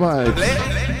Line High Vibes.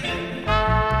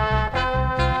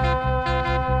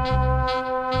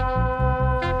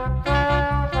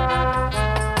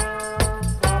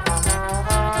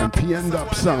 And P End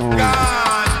Up Sound.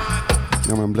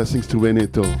 Yeah, man, blessings to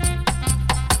Veneto.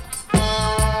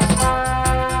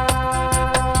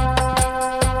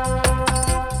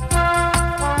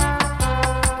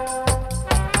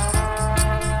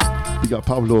 We got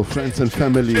Pablo, friends and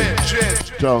family.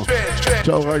 Ciao.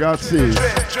 Ciao ragazzi.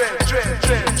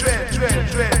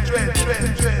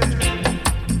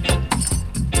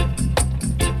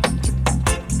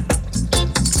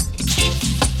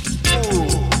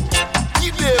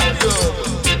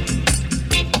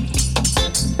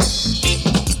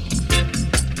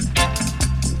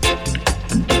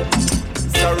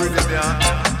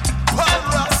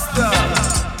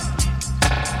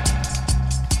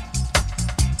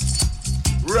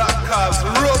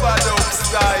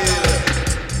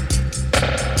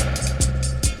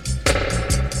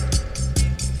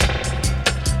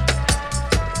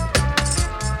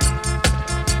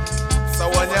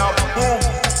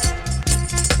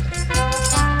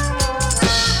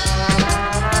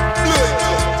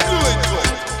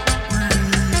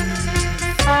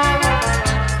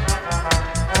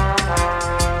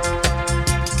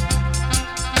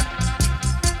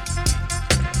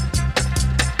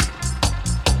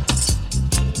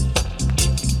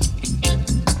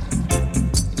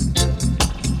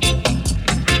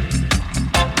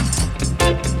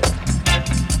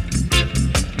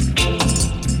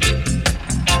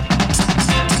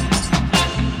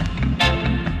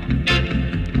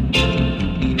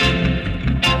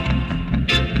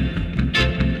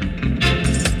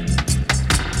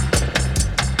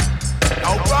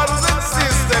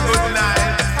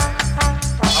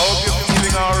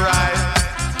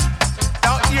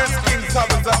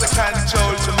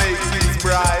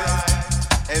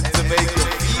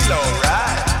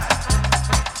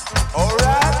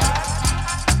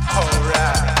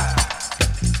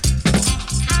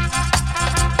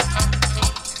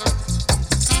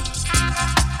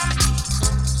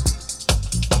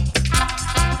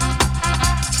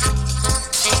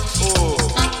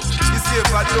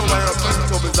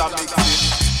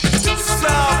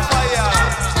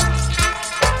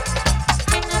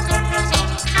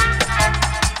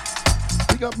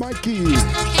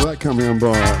 Coming on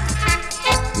board.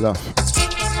 Love.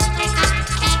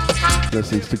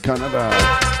 Blessings to Canada.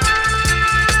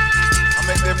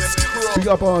 Big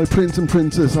up all prince and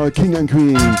princess, all king and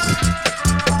queens.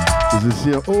 This is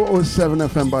here 007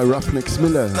 FM by Ruffneck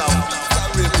Smille.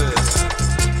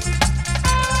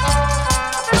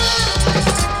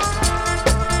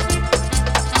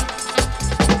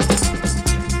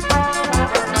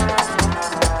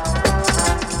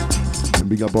 And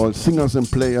big up all singers and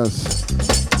players,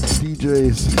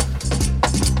 DJs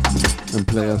and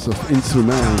players of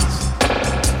instruments.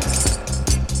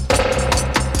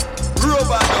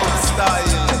 Robot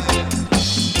style,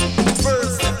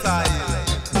 versatile.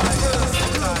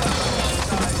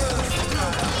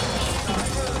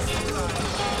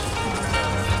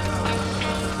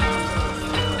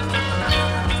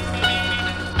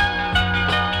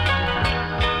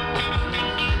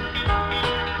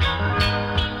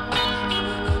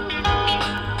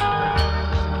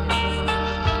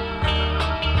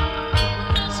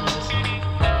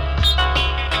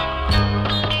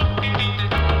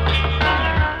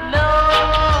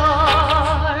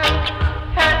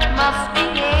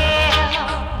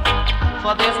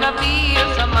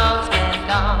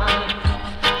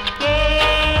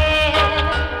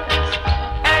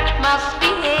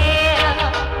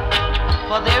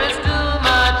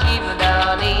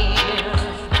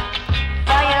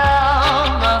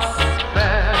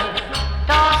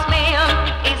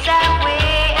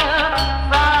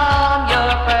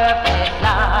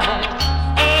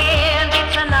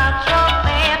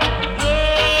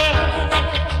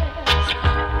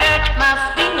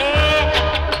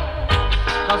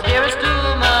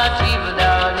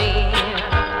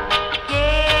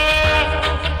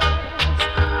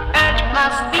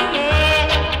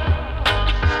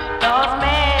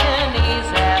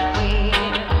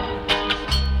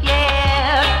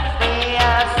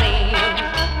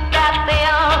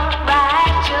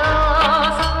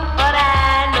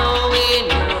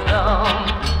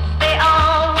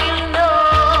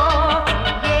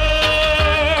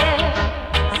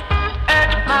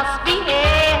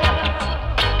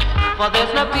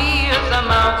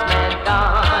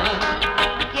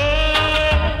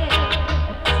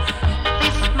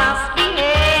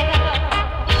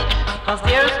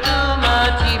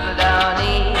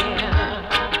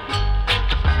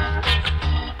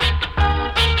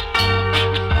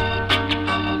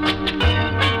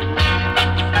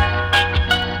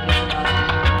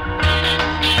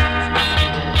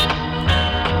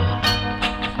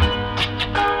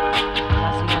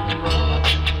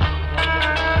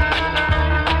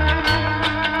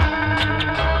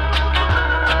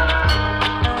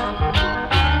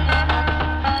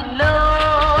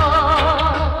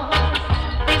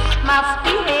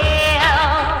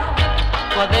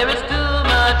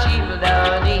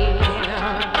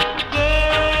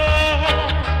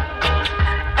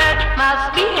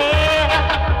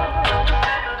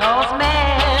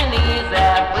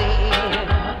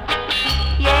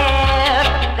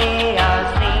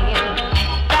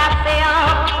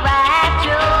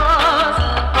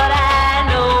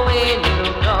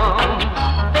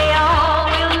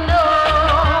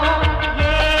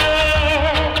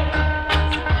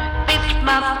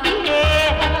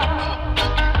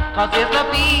 'cause there's no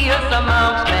peace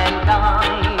amongst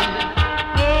mankind.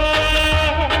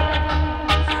 Yes,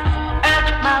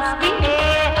 earth must be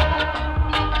here,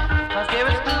 'cause there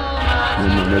is too much.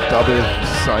 And a double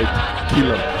side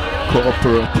killer,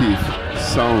 cooperative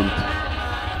sound.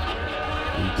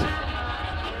 And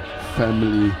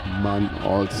Family Man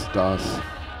All Stars.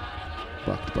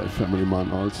 Backed by Family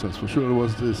Man All Stars. For sure it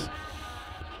was this.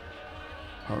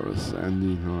 Horace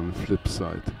Andy on the flip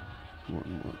side.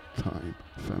 One more time.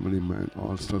 Family Man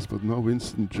All Stars, but no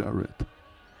Winston Jarrett.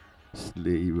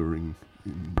 Slavering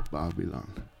in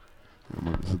Babylon.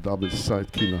 Yeah, it's a double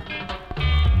side killer.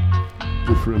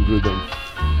 Different rhythm.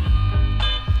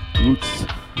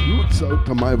 Roots out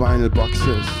of my vinyl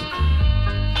boxes.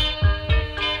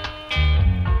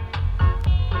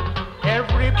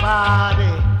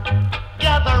 Everybody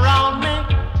gather round me.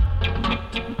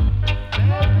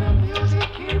 Let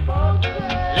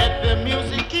the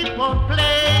music keep on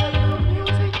playing.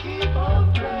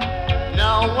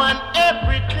 Now and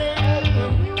every day. Let the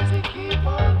music keep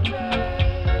on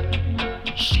playing.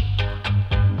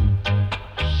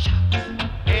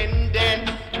 And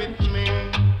dance with me.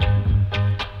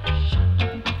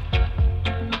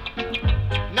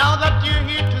 Now that you're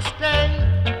here to stay,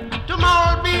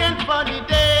 tomorrow'll be a funny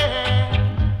day.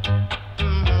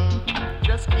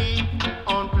 Just keep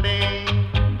on playing.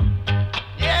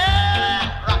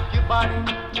 Yeah, rock your body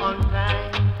on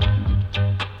time.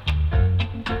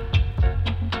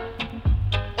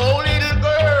 Oh, little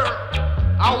girl,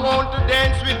 I want to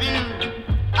dance with you.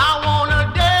 I wanna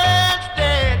dance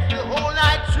the whole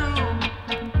night through.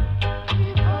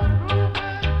 Keep on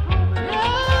moving,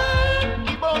 yeah,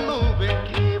 keep on moving,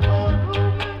 keep on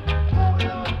moving.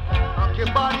 Rock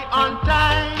your body on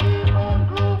time. Keep on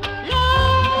grooving, yeah.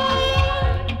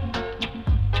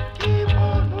 Keep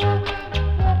on moving,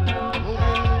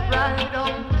 moving right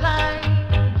on time.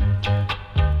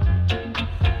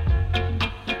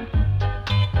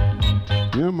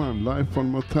 Yeah man, live one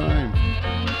more time.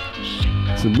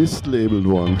 It's a mislabeled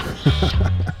one.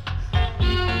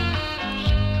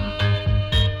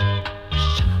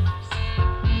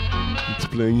 It's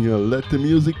playing here, Let the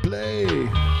Music Play.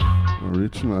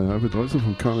 Original, I have it also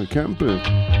from Colonel Campbell.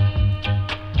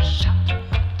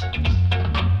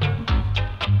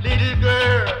 Little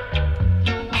girl,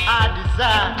 I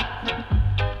desire.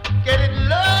 Get it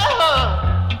love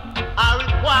I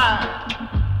require.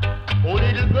 Oh,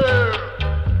 little girl,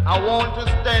 I want to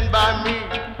stand by me.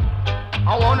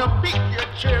 I want to pick your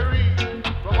cherry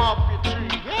from off your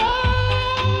tree.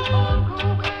 Yeah,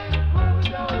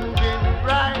 moving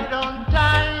right on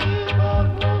time.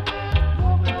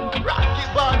 Rock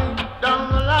your body down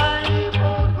the line.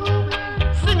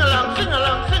 Sing along, sing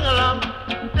along, sing along.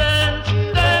 Dance,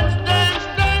 dance, dance,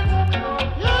 dance.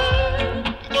 Yeah,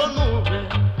 keep on moving,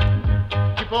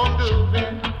 keep on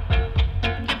moving,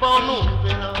 keep on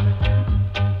moving, honey.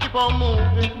 Keep on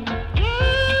moving,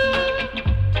 yeah.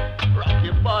 Rock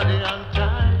your body on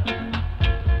time.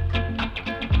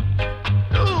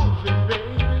 Moving,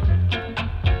 baby.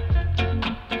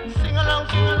 Sing along,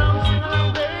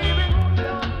 baby.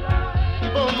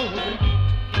 Keep on moving,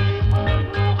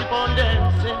 keep on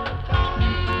dancing,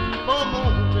 keep on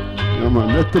moving. Come on,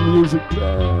 let the music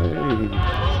play.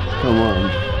 Come on,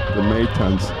 the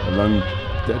Maytans, along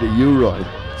Daddy U-Roy.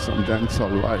 Some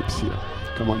dancehall vibes here.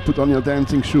 Come on, put on your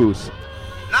dancing shoes.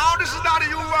 Now this is Daddy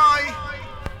U-Roy,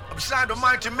 beside the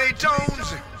mighty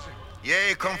Maytones. Yeah,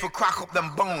 he come for crack up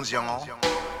them bones, you know.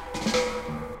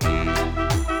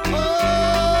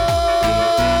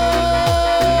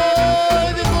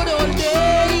 The good old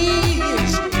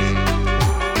days.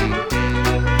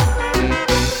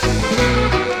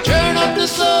 Turn up the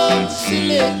song,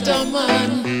 selector man.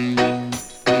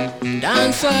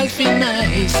 Dance all feel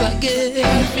nice again.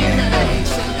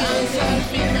 Dance all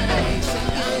feel nice.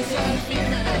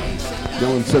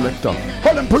 Down selector,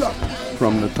 hold and pull up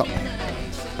from the top.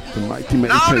 The mighty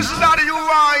Now this Maytans. is Daddy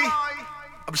U-Roy,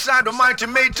 beside the mighty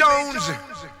Maytones.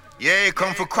 Yeah, he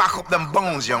come for crack up them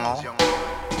bones, you know.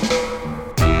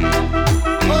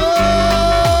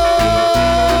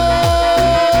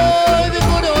 The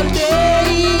good old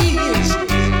days.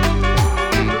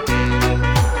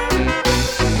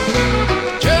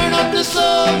 Turn up the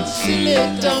song,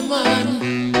 selector man.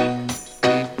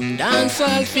 Dance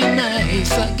all feel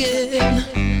nice again.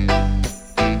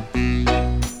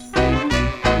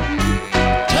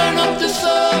 Turn up the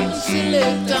song,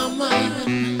 selector man.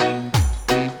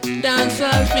 Dance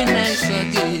all feel nice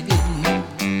again.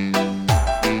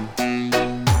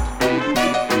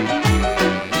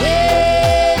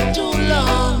 Way too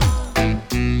long,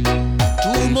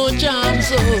 too much jam,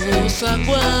 so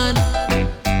sagwan.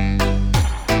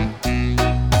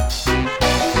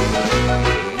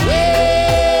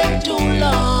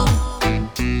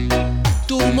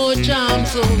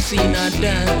 things in a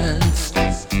dance.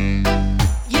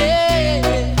 Yeah,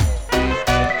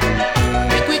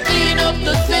 make we clean up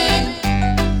the thing.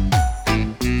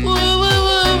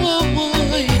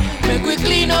 Make we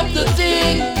clean up the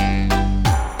thing.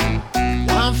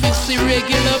 One fix the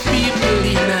regular people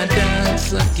in a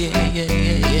dance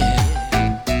again.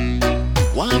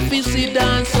 One fix the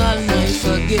dance all nice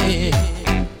again.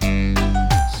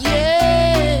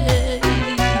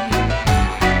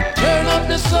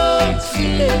 The song,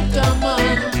 selector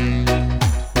man,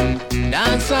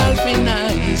 dance all fi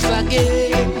nice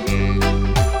again.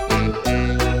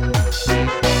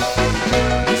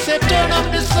 He said turn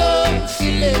up the song,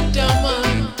 selector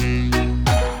man,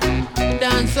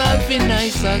 dance all fi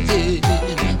nice again.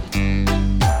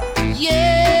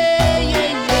 Yeah,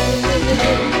 yeah, yeah.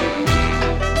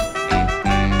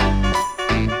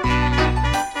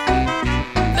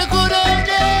 The good old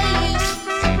days.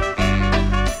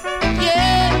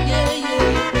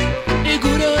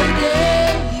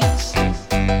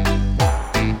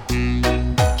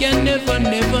 Never,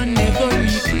 never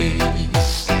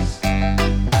replace.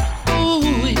 Ooh,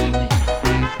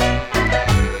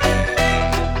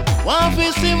 one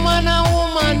face man and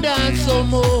woman dance some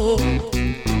more.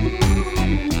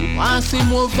 Want see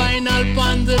more vinyl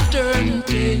on the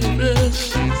turntables.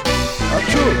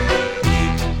 True.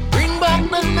 Bring back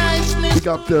the niceness. Pick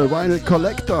up the vinyl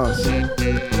collectors.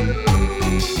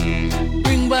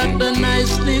 Bring back the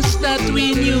niceness that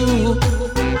we knew.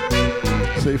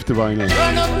 Save the vinyl.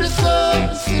 Turn up the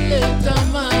song, selector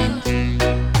man.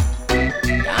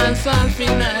 Dance all fi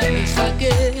nice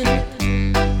again.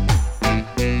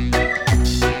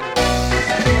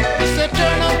 He said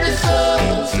turn up the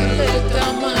song,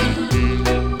 selector man.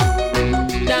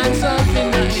 Dance all fi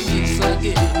nice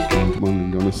again. Come on,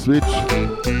 we're gonna switch.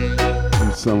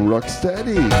 And some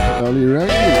Rocksteady. Early Rain.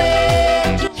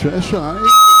 Treasure Island.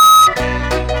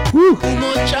 Woo!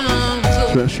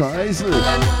 Treasure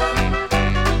Island.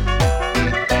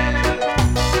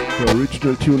 The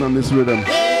original tune on this rhythm.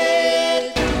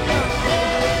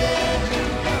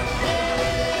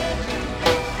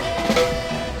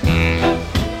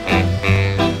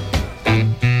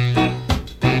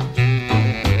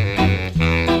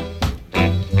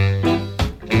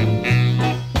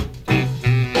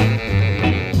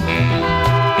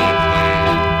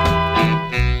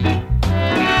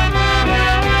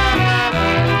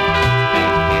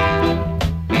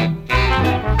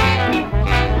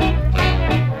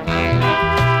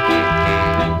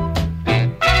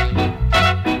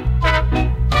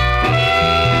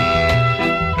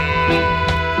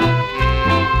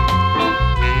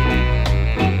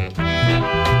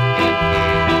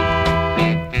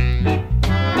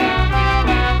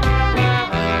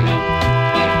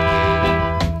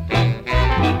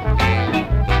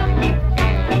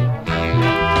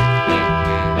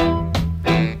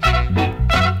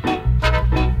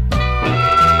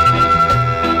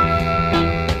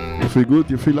 Feel good?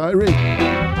 You feel irate?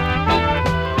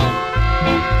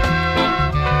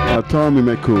 Tommy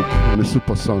McCook and the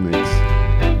Supersonics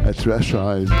at Treasure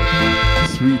Island.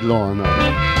 Sweet Lorna.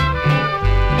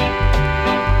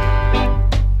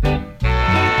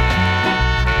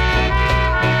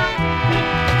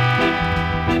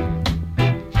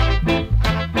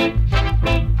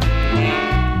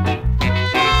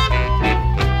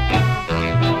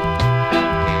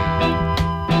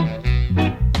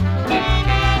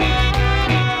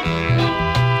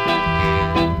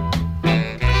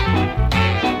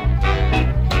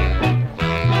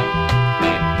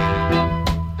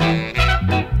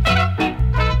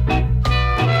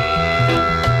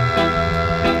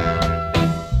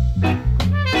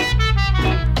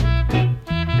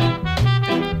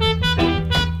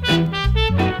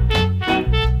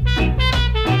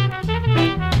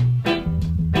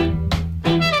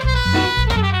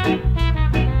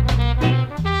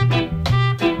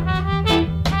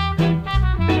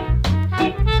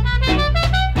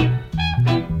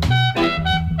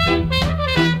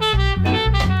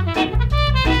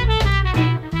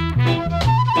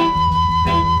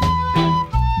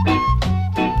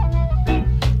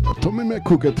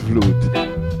 Cook at the flute.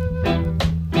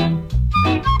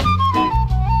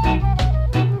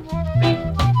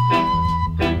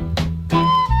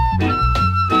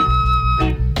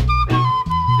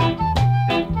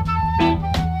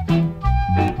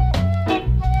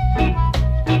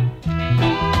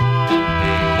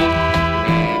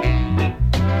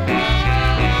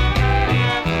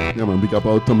 Yeah man, big up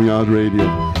Outta Radio.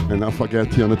 And not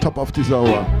forget here on the top of this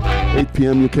hour, 8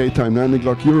 p.m. UK time, 9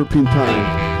 o'clock European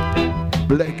time.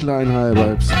 Black Line High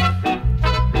Vibes.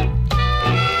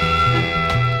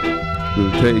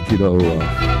 We'll take it over.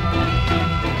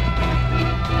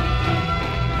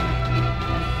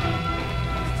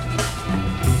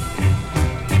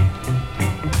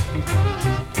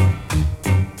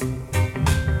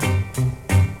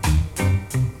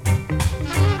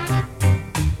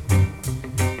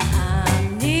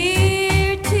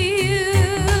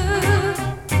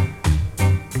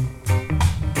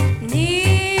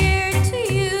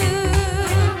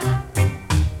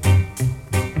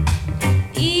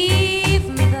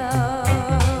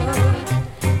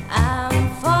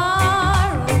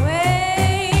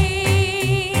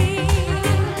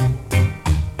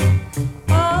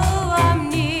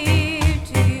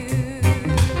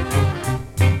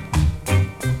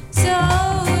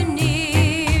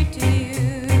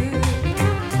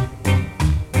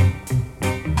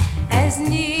 as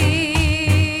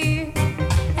near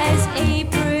as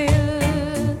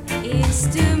April is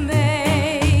to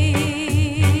May.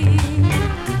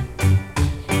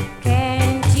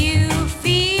 Can't you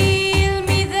feel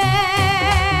me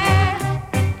there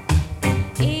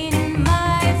in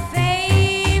my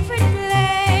favorite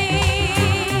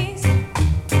place,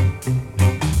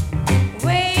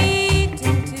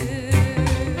 waiting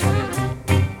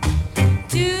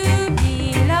to be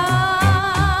loved?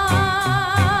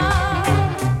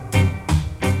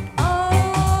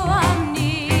 Oh, I'm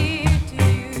near to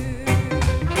you,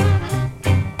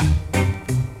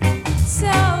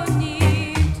 so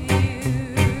near to you,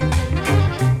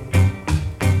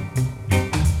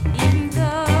 even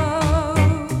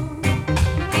though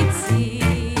it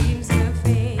seems we're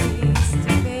face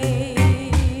to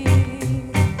face.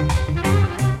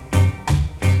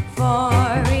 For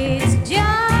it's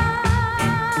just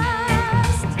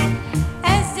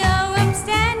as though I'm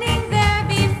standing there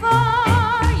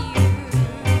before you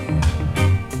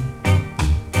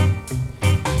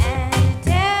and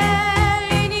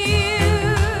telling you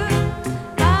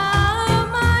how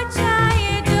much I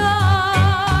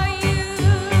adore you.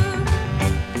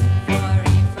 For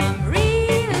if I'm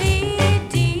really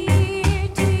dear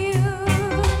to you,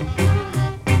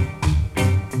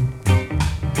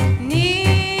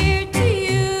 near to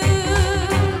you,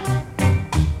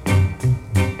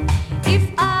 if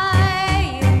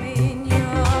I am in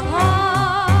your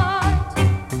heart,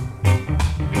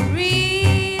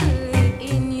 really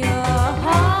in your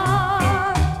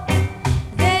heart,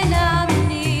 then I'm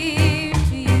near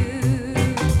to you,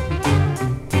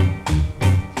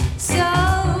 so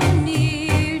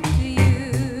near to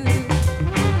you,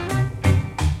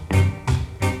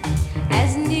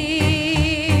 as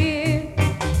near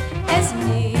as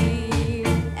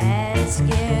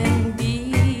can be.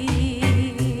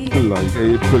 Like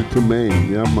April to May,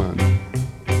 yeah man.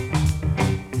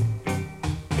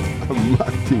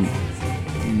 Martin,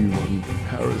 Ivan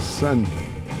Harrison.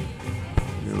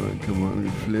 Yeah man, come on, we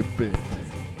flip it.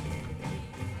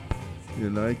 You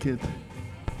like it?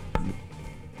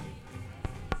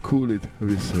 Cool it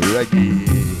with reggae.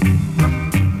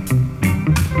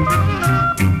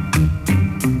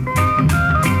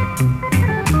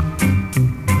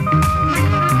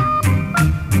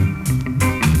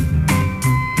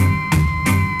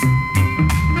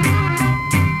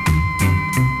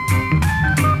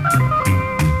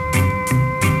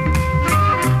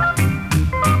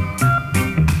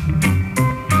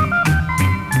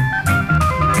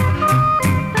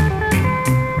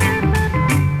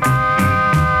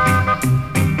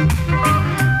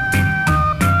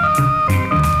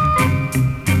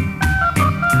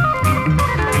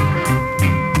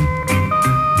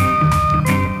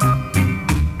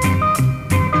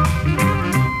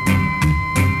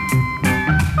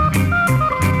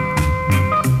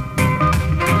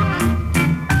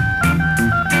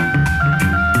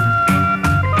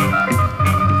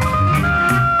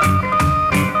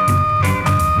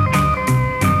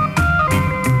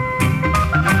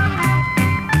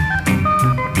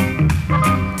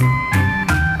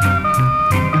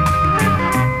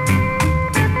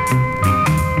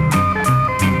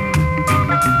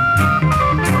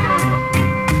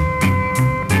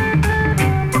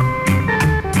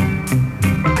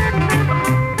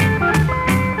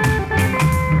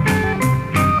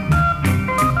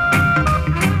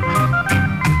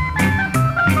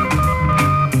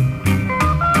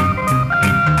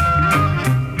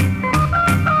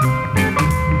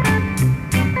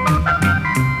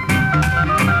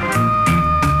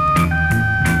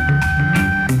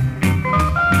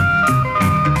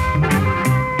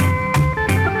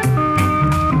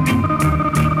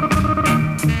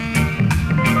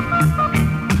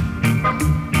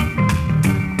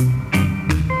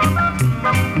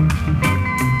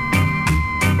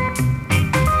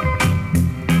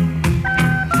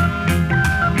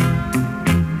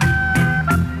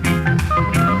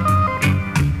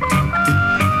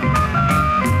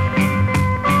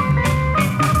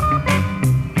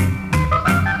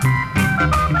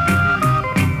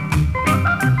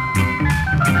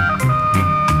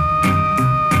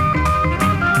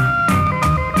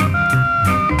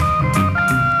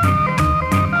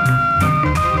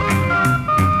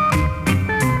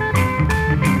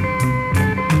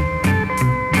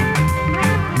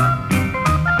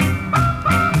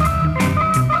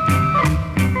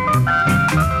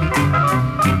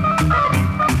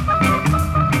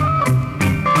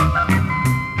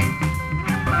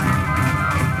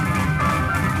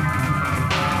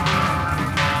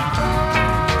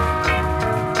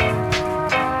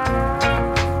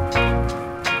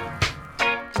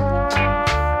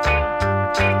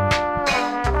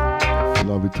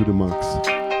 it to the max.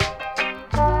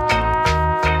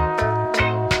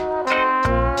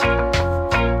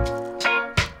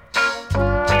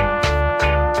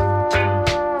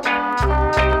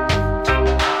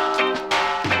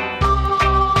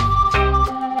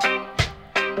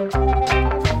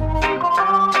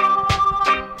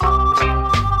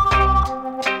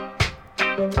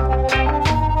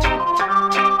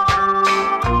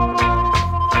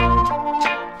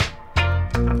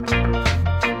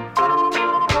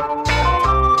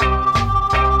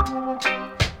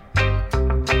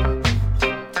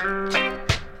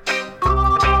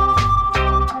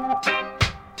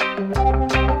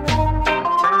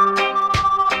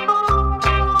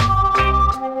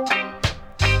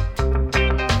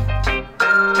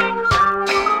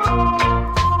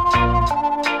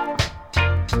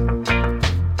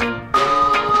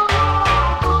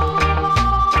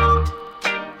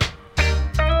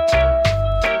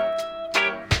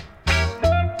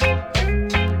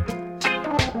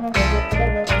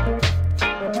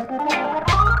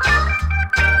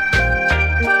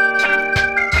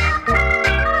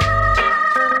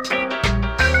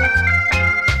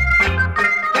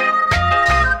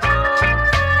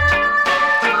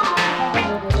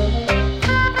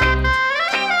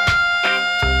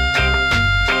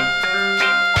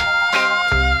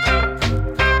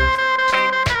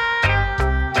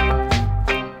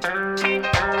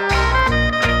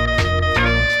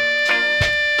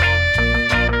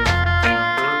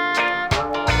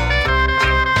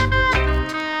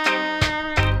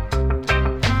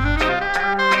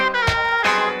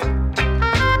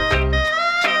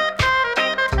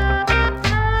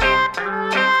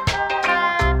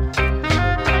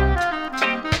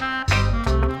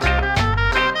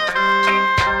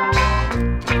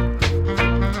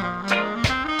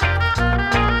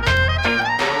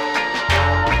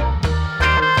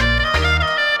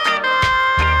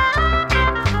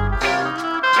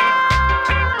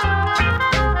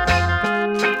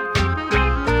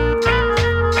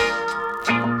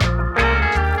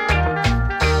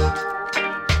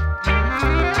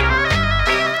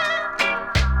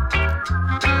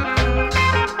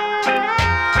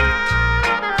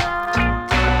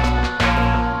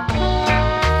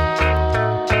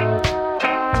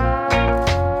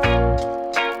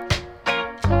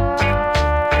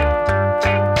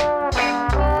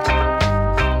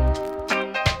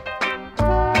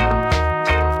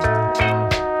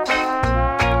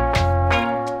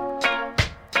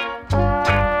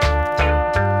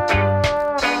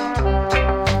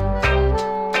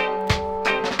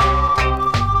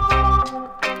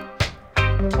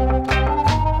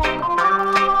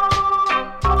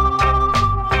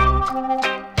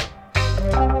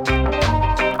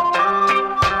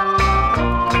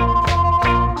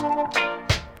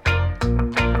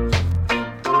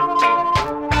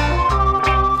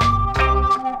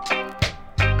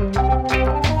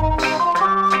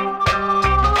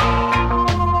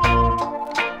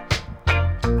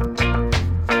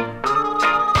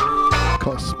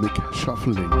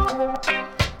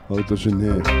 Outta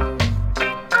Genève.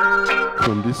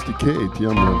 From this decade,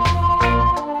 yeah man.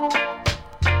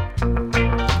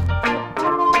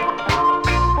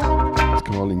 It's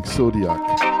calling Zodiac.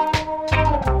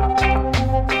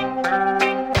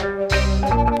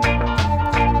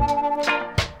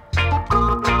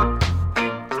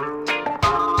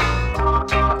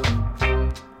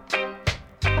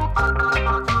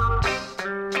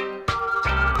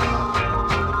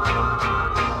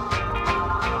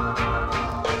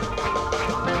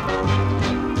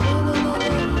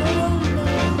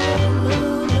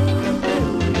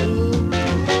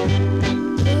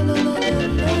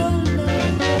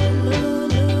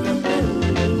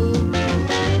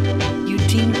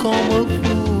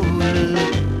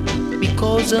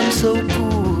 I'm so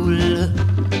cool.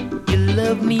 You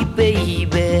love me,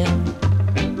 baby,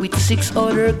 with 6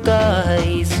 other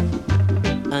guys,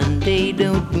 and they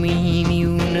don't mean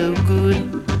you no good.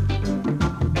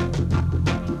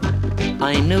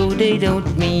 I know they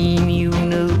don't mean you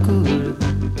no good.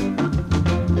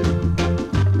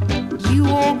 You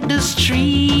walk the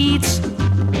streets,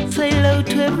 say hello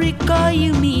to every guy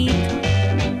you meet,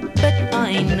 but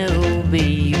I know,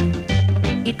 babe,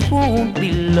 it won't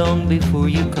be long before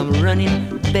you come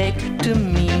running back to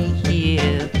me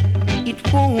here. It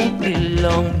won't be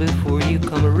long before you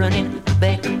come running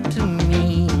back to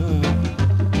me.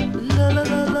 La la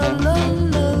la la la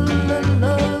la la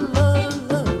la la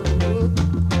la.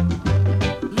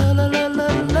 La la la la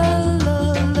la la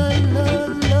la la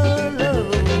la.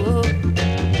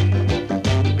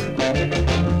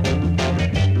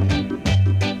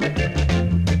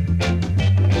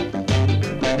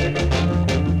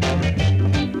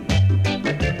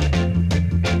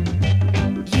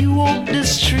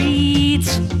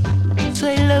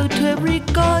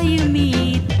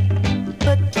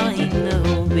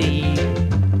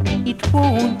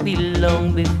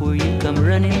 long before you come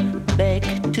running back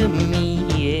to me,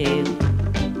 yeah.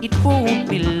 It won't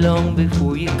be long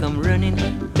before you come running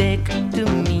back to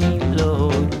me,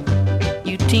 Lord.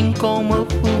 You think I'm a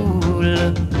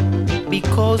fool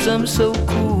because I'm so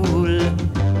cool.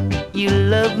 You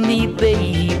love me,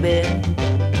 baby,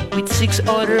 with 6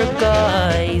 other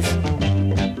guys,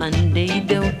 and they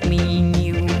don't mean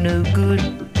you no good.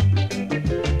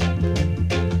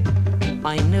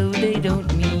 I know they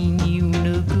don't mean you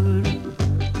no good.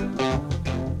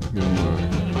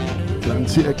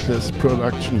 Clancy Eccles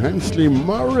Production, Hensley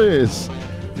Morris.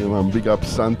 Yeah, man, big up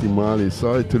Santi Mali.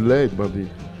 Sorry too late, but we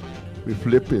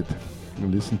flip it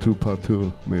and listen to part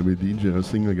 2. Maybe DJ or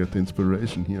singer get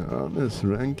inspiration here. Ernest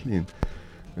Rankin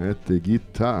at the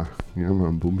guitar. Yeah,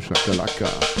 man, boom shakalaka.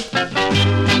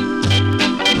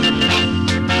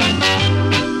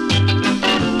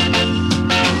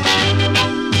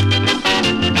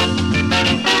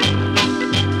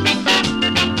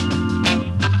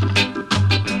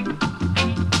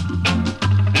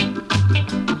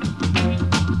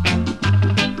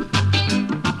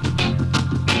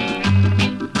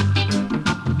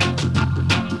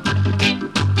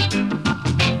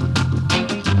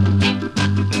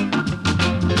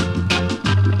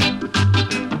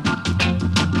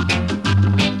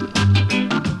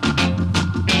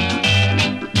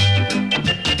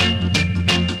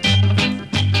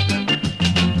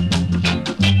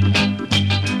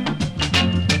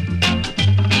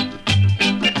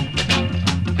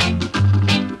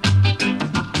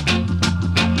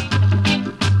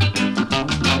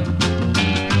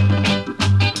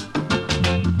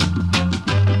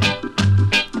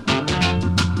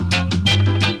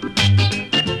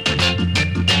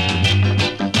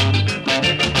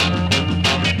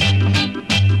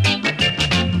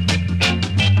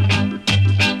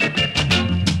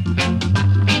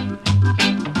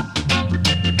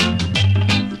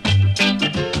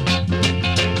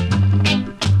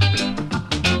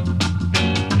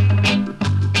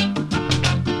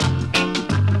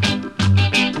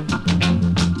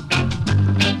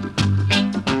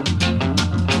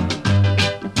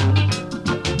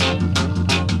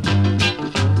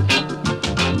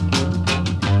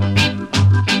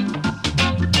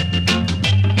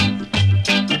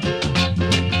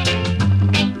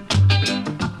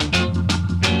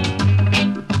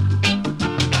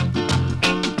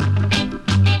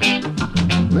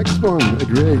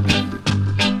 Great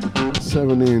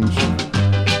 7-inch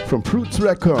from Fruits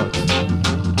Records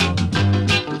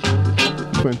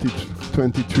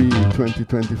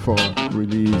 2023-2024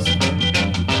 release.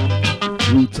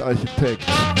 Roots Architect,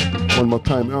 one more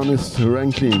time, Ernest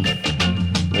Rankin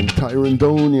and Tyron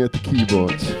Doney at the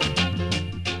keyboards.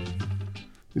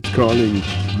 It's calling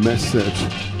Message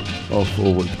of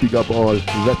Old. Big up all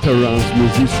veterans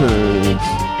musicians.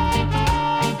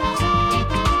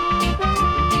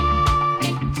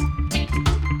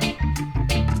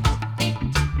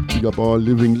 Big up all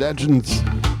living legends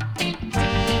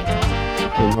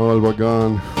and all were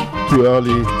gone too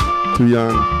early, too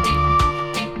young.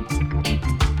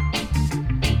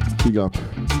 Big up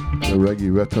the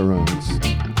reggae veterans,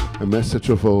 a message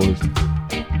of old.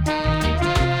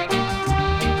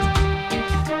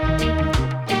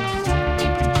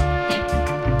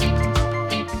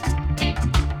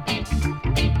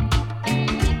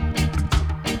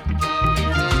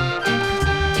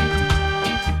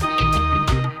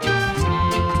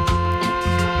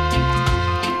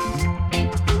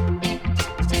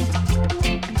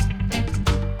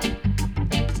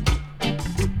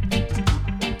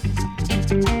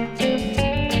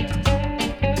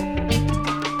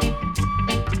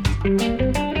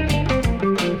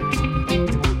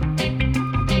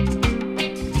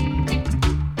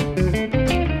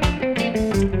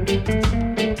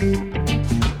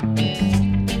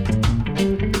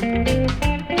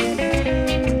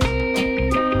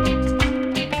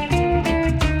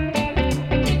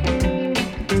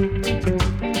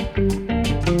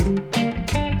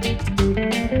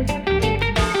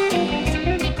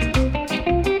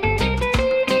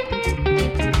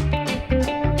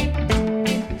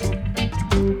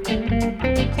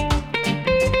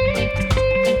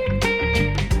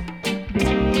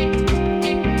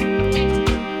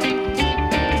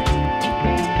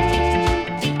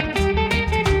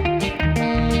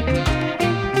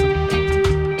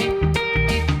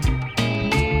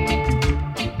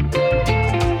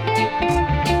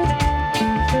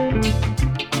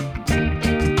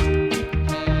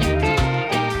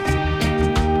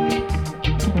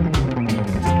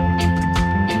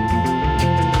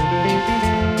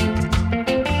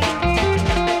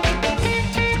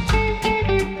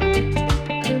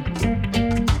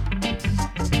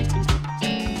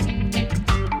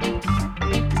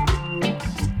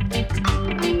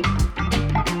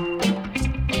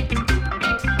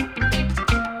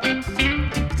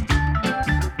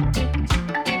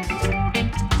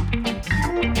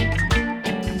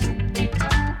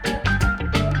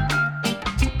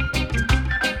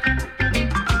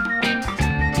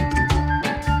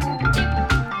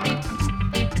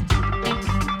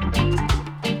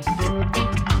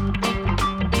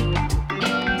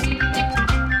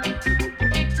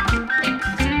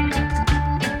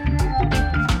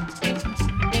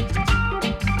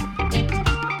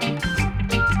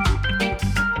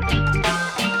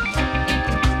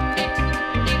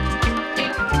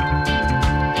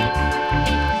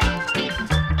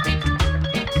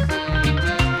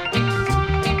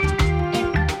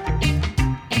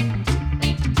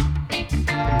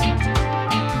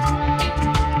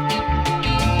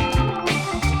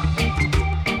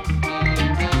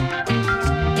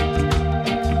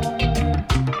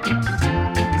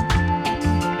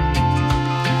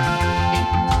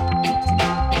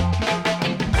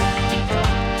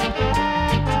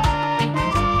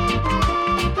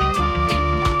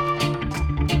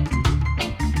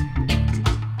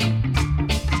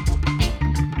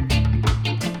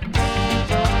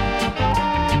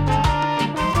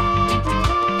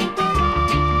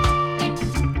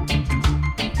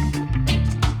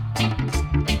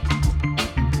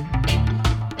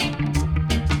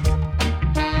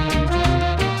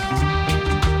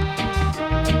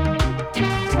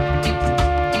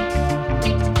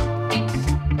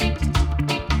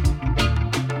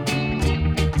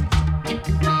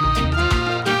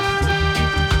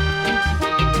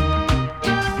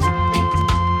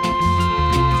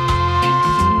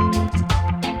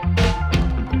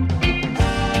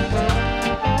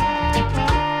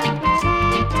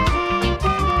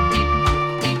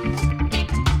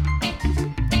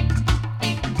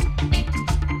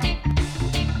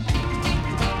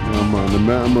 man, the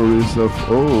memories of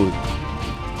old.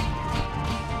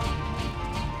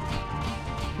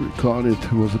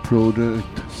 Recorded was a project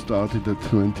started at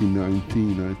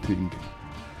 2019, I think.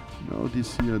 Now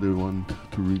this year they want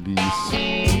to release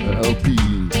a LP.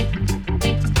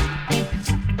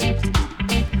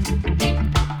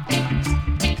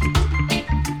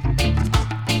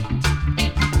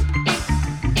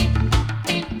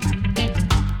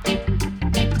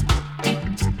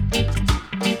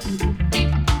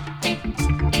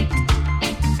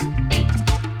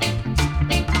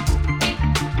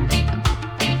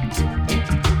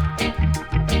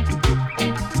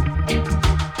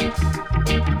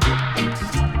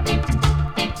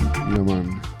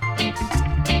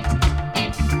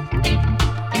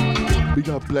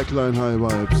 Blackline High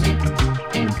Vibes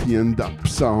and Dub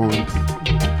Sound.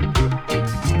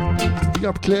 Big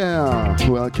up Claire,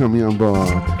 welcome here on board.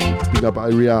 Big up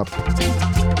Irie Up.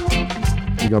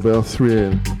 Big up Earth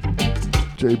Thrill.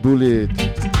 J Bullet.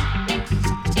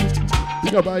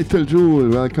 Big up Eitel Jewel,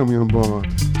 welcome here on board.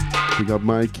 Big up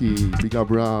Mikey, big up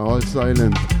Ra, all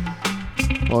silent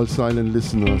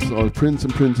listeners, all prince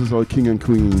and princess, all king and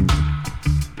queen.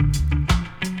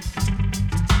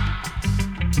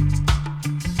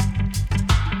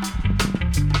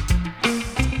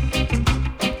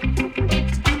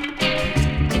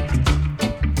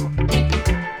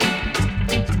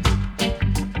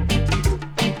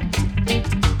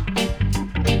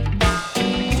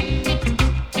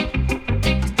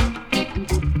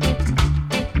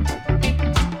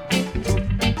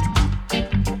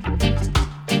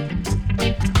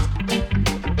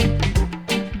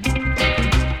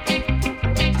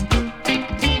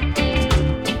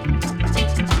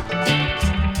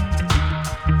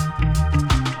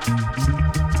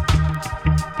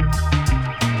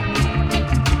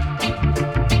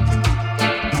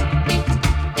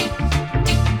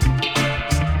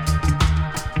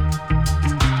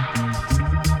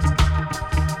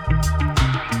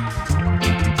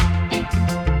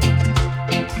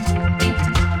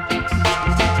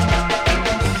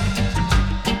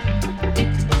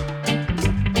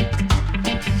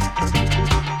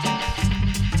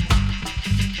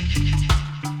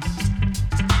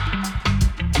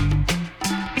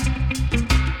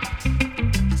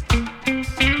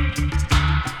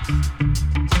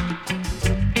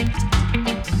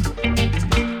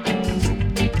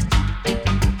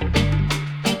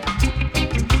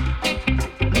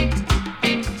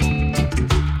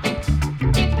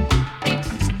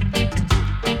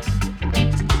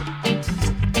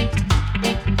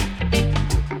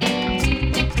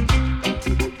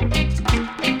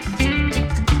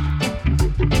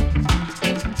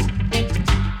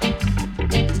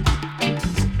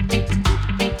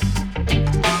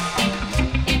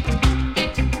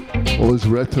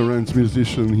 Veterans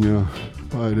musician here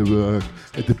by the work.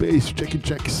 At the bass, Jackie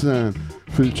Jackson,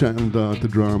 Phil Chandler at the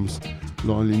drums,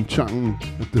 Lolin Chang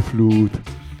at the flute,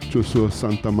 Joshua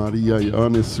Santa Maria,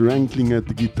 Ernest Rankling at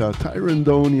the guitar, Tyron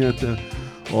Downey at the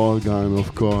organ,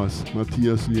 of course,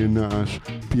 Matthias Lienash,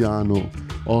 piano,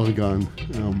 organ,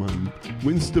 yeah man,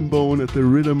 Winston Bone at the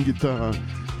rhythm guitar,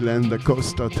 Glenn Da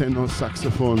Costa, tenor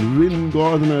saxophone, Vin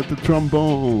Gordon at the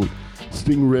trombone,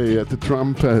 Stingray at the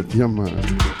trumpet, yeah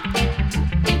man.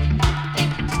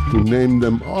 To name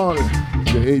them all,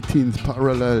 the 18th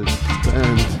Parallel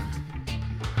Band,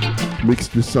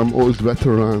 mixed with some old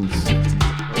veterans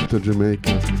to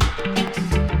Jamaica.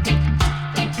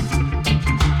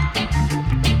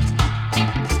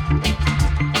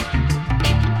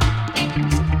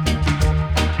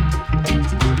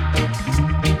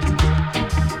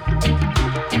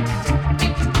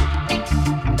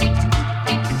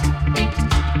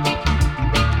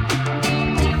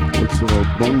 Also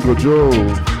Bongo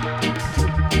Joe.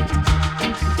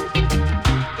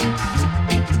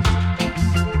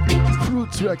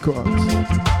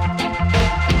 Records.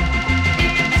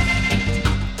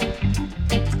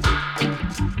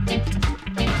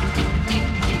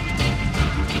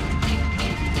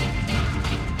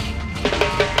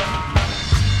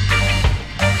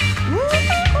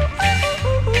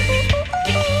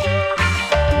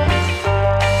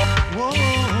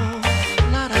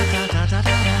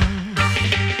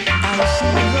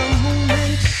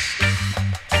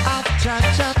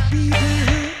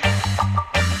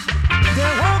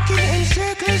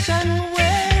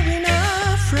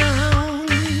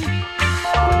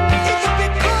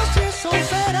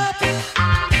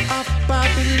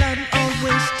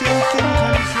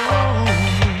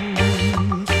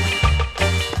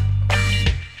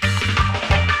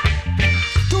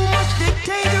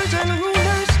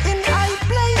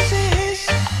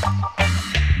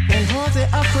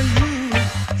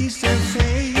 He's a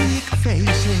fake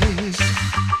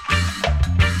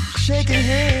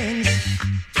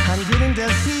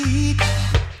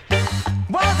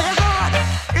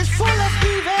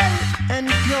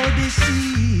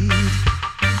deceit.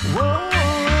 Whoa,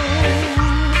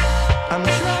 I'm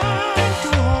trying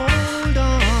to hold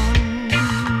on.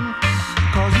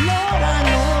 'Cause Lord, I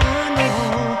know,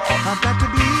 I've got to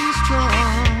be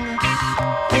strong.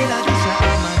 In a this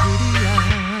Armageddon,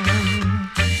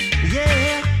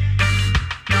 yeah.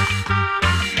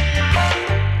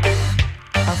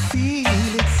 I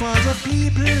feel it for the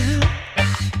people.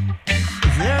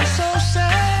 They're so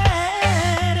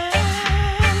sad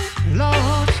and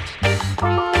lost.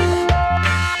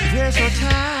 They're so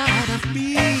tired of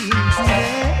being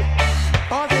treated.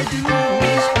 All they do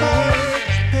is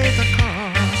pay the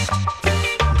cost.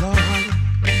 Lord,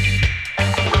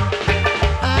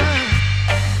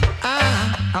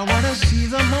 I wanna see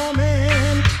the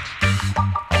moment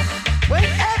when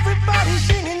everybody's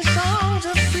singing songs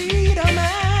of freedom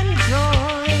and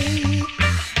joy.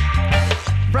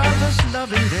 Brothers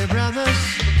loving their brothers,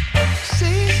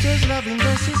 sisters loving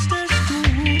their sisters too.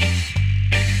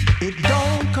 It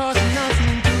don't cost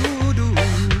nothing to do.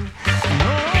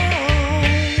 No,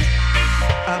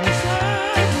 I'm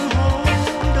trying to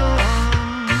hold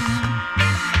on,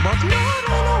 but Lord,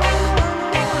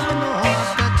 I know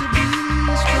I've got to be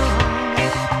strong.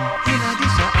 In a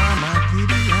this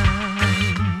Armageddon,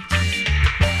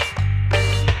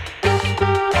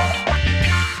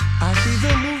 I see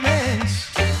the movements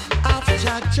of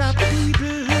Jah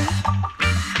people.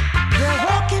 They're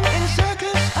walking in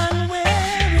circles and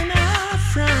wearing a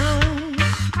frown.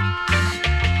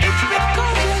 It's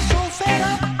because they're so fed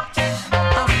up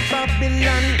of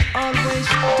Babylon always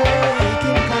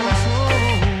taking control.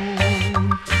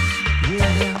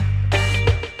 Yeah,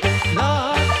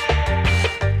 Lord,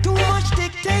 too much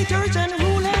dictators and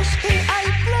rulers in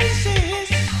high places,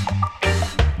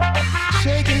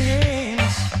 shaking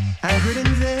hands and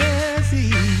gritting their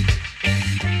teeth,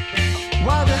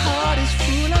 while the heart is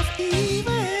full of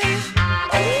evil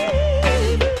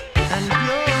and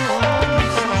pure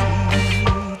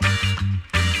deceit.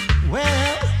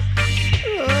 Well,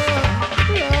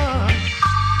 Lord,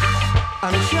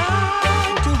 I'm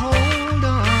trying to hold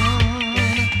on,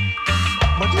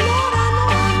 but Lord, I know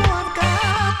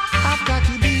I've got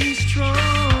to be strong.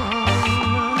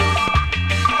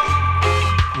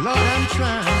 Lord, I'm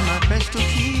trying my best to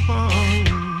keep on,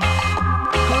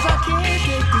 'cause I can't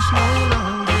take this no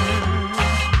longer.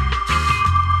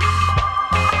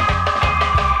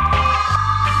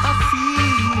 I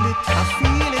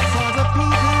feel it for the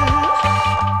people.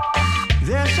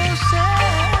 They're so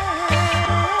sad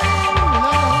and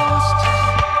lost.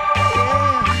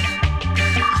 Yeah,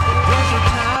 they're so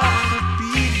tired of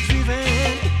being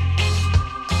driven.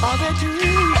 All they do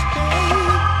is pay.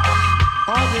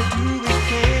 All they do is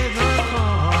pay the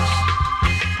cost.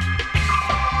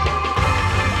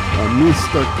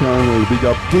 Mr. Conway, big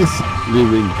up this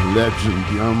living legend,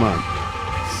 yeah man.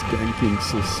 Skanking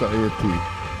Society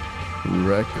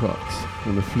Records.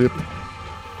 On the flip,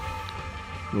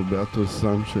 Roberto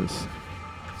Sanchez.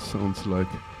 Sounds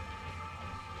like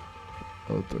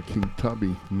Outta King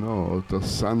Tubby. No, Outta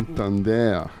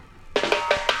Santander.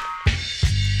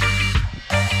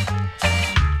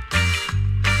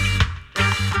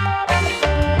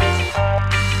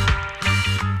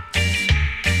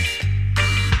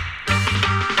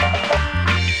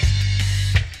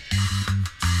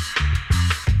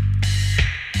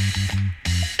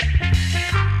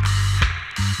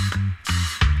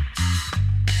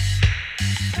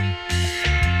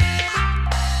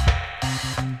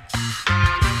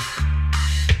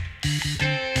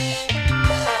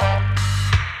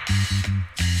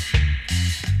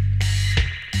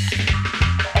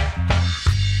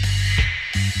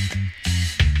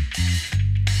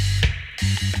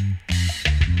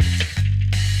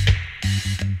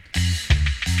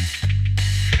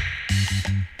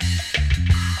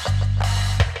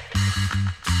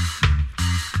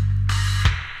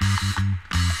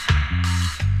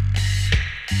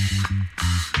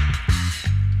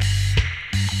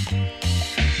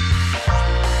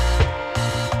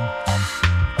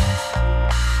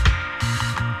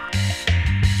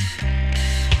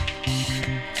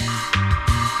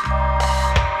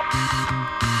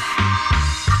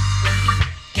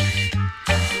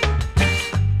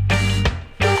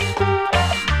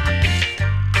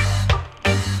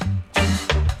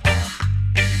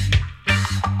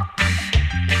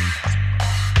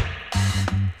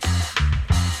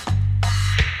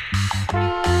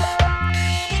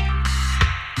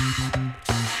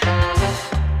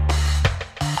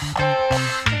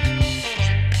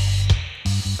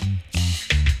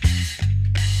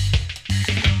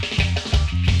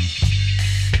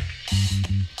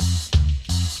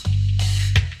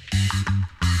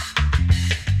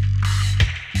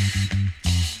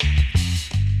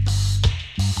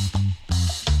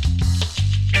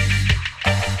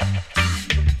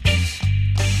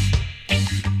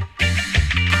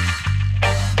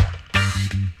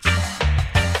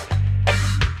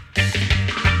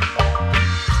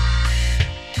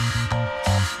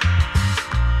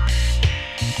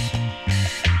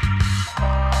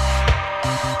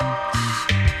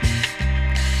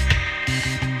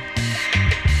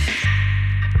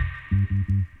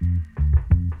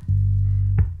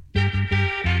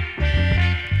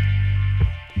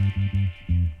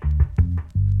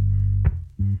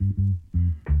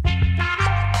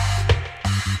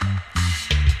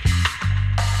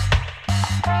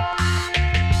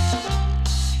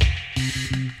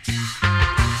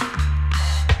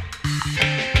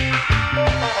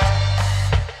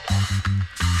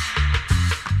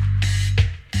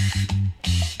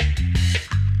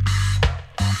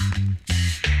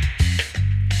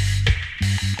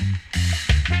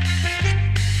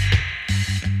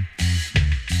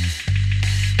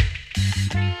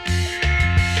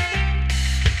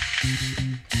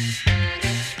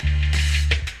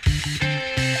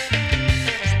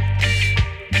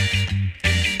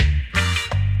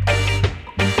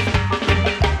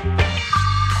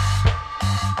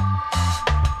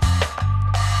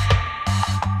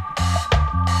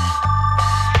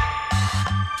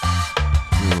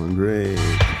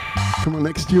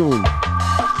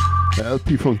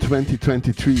 LP from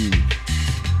 2023,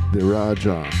 The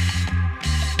Raja,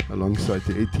 alongside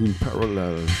the 18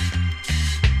 Parallel.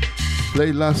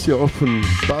 Played last year often,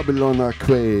 Babylon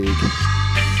Quake,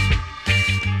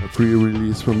 a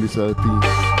pre-release from this LP,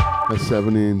 a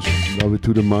 7-inch, love it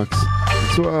to the max.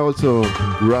 So I also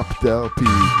grabbed the LP.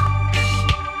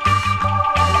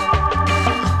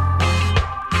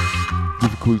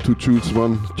 Difficult to choose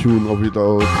one tune of it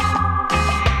out,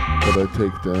 but I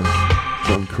take the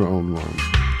John Crown one,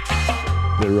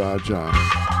 The Raja,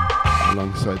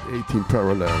 alongside 18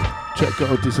 Parallel. Check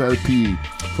out this LP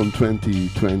from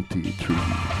 2023,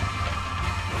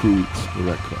 Fruits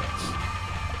Records,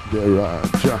 The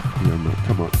Raja. Yeah, man,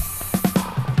 come on.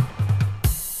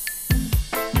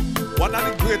 One of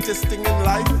the greatest things in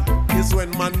life is when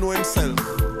man know himself.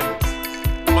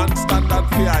 Man stand up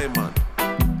for high, man.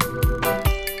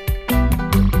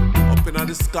 Up in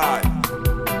the sky.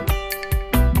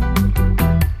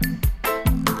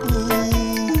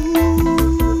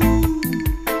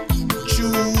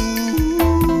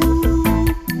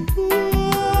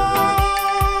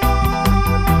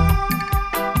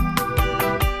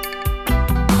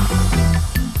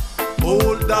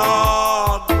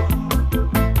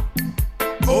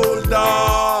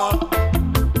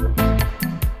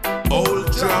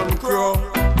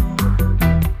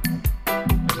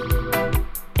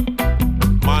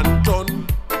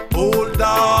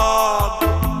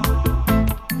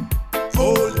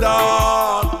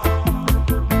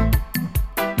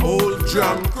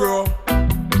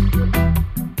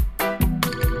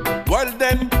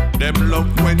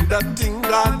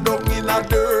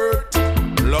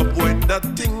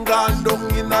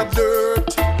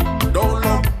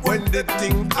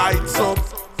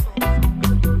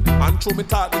 Me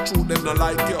talk the truth, them not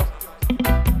like you.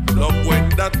 Love when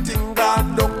that thing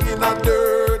gone down in a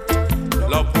dirt.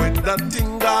 Love when that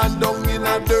thing gone down in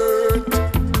a dirt.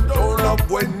 Don't love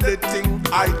when the thing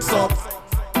hides up.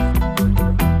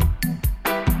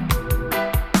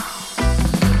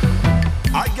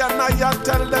 I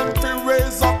tell them to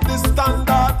raise up the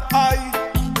standard high.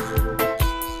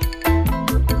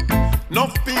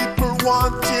 Enough people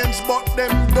want change, but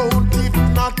them don't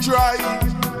even not try.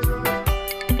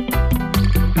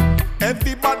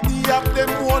 Everybody have them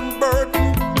one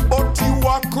burden, but you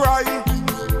a cry.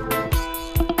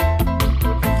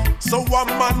 So a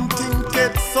man think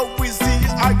it's so easy.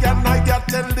 I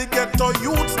tell the ghetto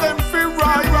youths them fi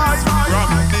rise.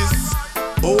 From this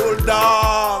old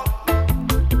dog,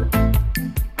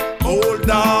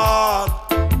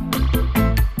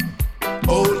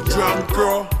 old drunk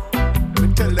crow. Me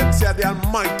tell them say the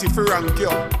Almighty fi rank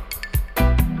you.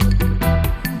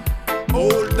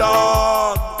 Old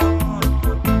dog.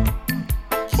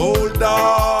 Old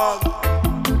dog,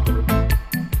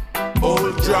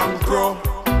 old drunk crow.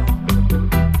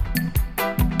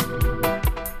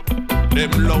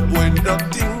 Them love when that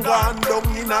thing gone down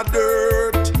in a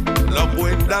dirt. Love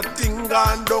when that thing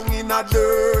gone down in a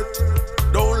dirt.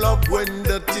 Don't love when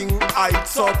the thing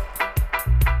hides up.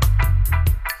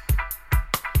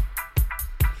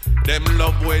 Them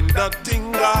love when that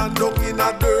thing gone down in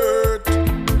a dirt.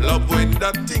 Love when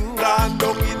that thing gone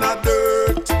down in a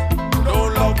dirt.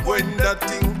 Don't love when the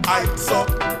thing hides up.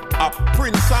 A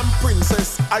prince and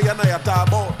princess, I talk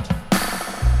about.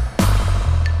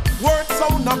 Words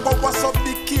sound a power, so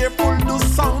be careful. The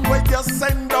sound where you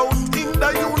send out in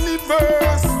the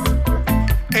universe.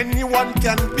 Anyone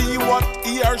can be what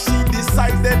he or she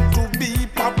decided to be.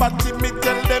 Poverty, me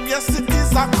tell them, yes, it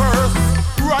is a curse.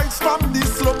 Rise from the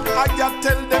slum, I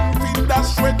tell them, feed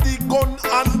dash ready gun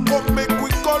and come make we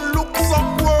go look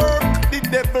some work. The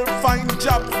devil find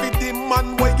job for the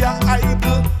man where you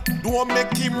idle. Don't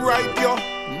make him right, yo.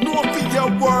 No for your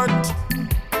worth.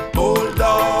 Hold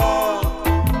on.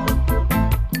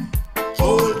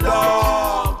 Hold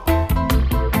on.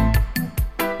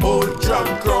 Old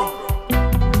drunk crow.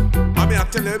 I mean, I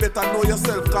tell you, you better know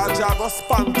yourself, cause you go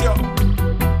spank you.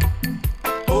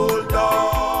 Hold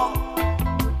on.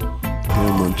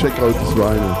 Yeah, man, check out this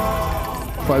vinyl.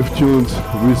 5 tunes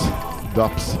with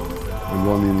dubs. And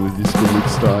one in the disco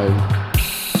mix style.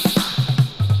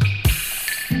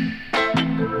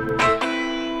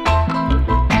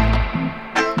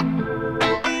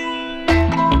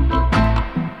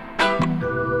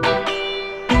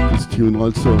 This tune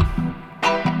also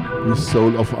with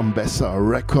Soul of Ambassa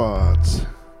Records.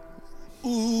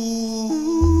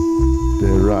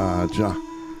 The Raja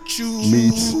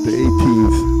meets the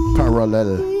 18th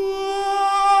Parallel.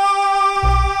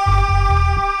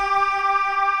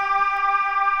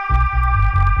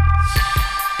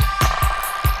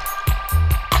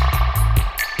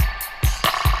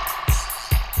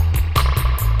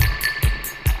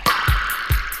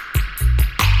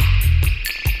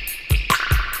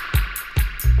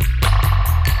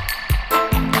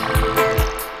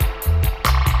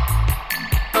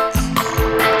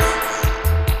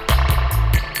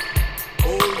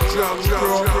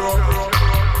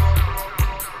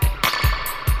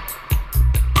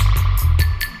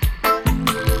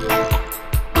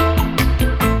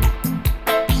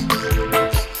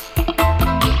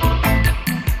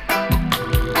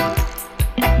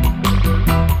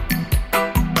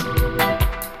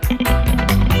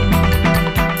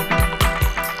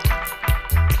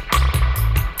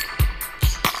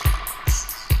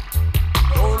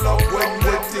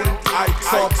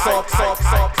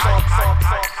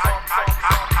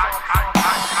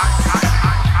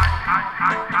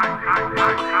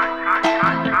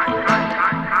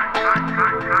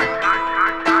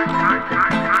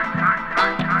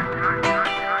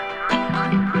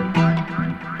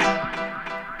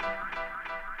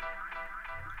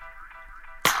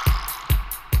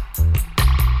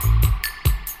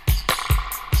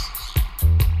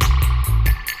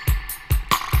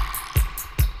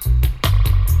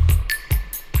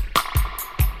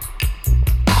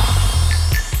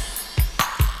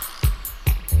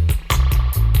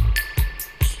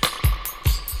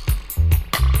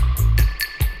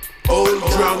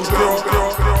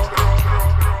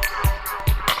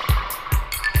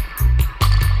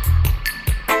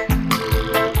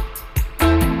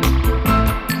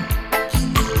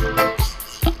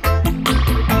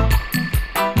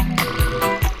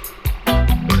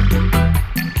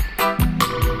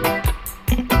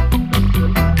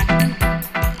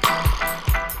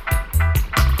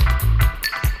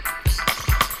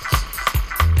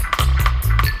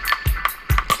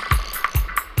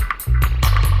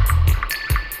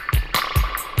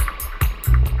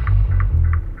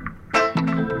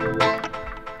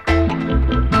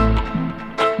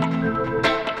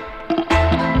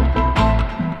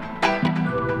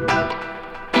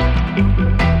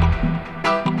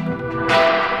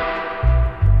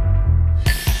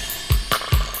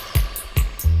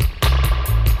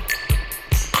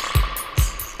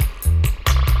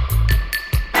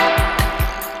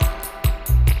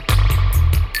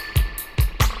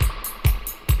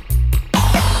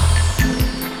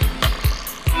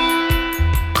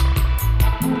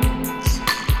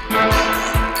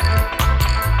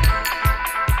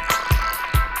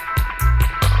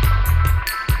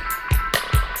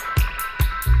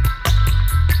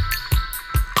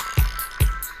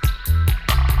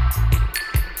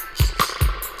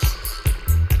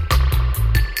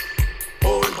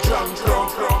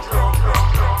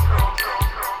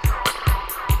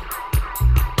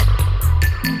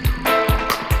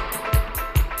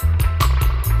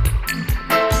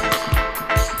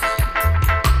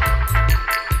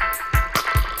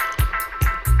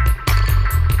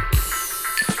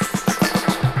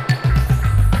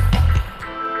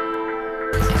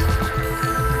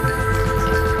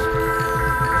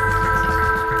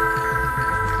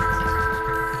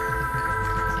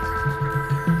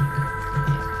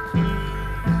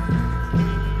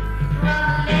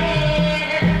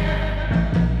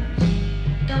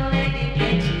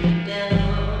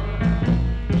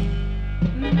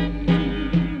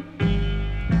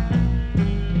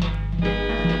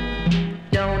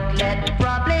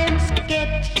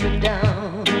 you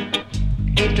down.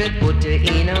 It will put you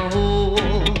in a hole.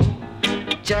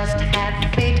 Just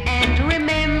have faith and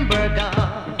remember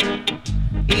God.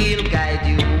 He'll guide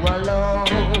you along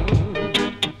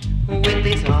with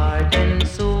his heart and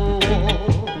soul.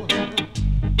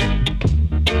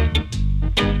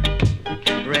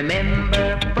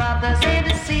 Remember, brothers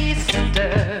and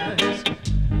sisters,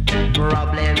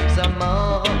 problems are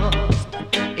must.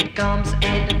 It comes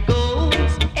and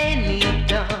goes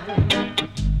anytime.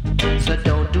 So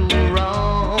don't do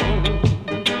wrong.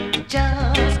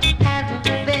 Just have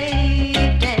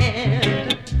faith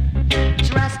and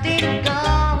trust in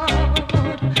God.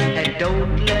 And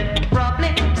don't let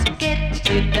problems get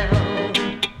you down.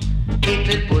 It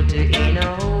will put you in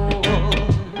a hole.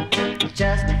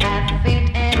 Just have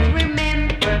faith and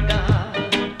remember God.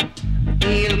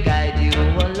 He'll guide you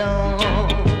along.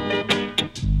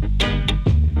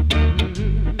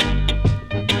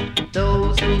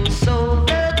 Those who sow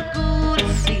the good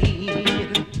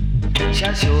seed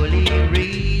shall surely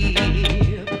reap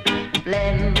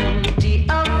plenty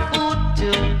of food to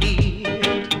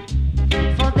eat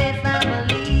for their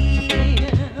family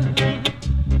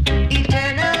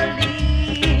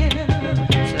eternally.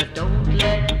 So don't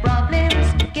let problems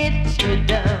get you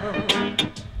down.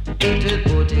 It will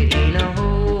put you in a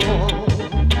hole.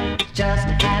 Just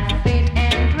have faith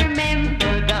and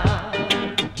remember God.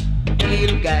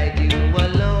 He'll guide you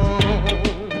along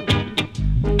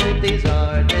with his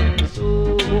heart and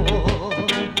soul.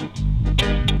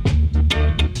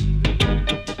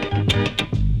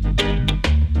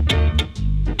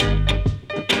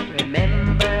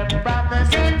 Remember,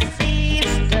 brothers and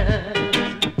sisters,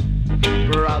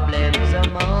 problems are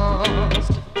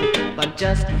must, but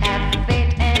just have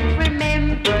faith and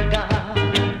remember God.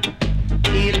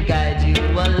 He'll guide you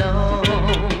along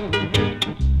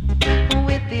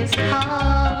with his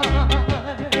heart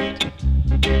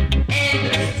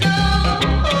and soul.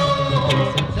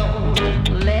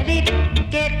 Don't let it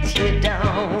get you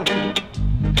down.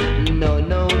 No,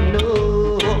 no,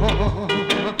 no.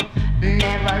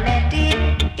 Never let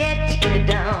it get you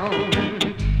down.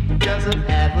 Just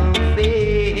have a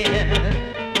fear.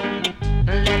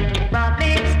 Let the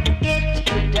problems get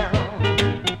you down.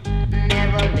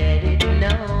 Never let it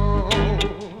know.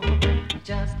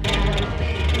 Just have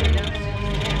faith.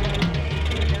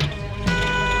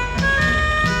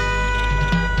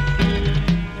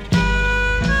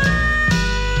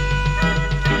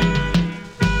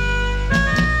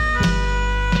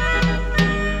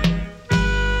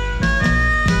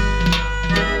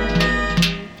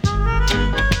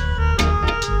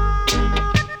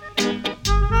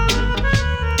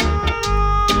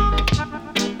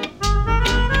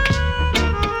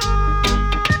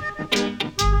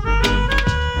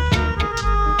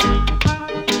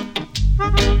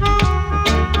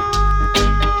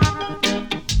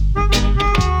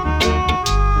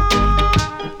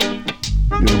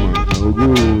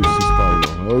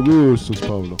 Augustus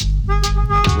Paulo,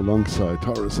 alongside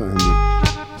Horace Andy.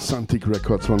 Santic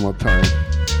Records one more time.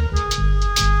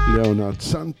 Leonard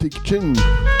Santic Chin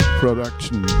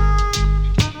Production.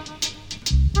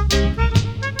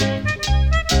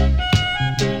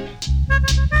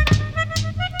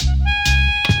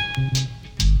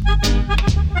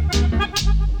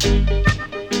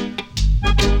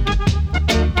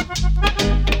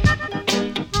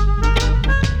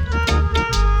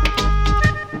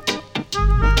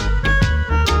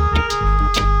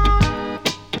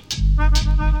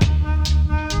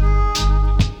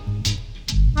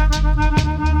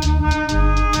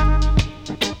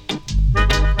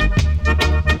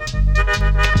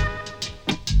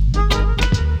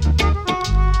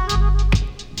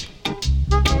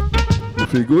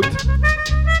 Feel good?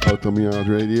 Outta Mi Heart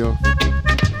Radio.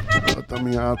 Outta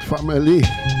Mi Heart family.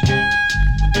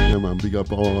 Yeah man, big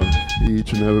up all,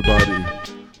 each and everybody.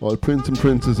 All prince and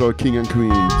princess, all king and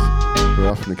queens.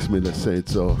 Ruffneck Smille said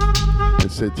so.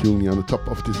 And stay tuned on the top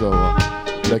of this hour.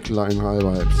 Black Line High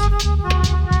Vibes.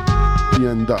 The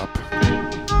end up.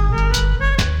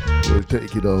 We'll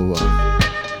take it over.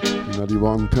 You know the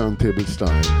one turntable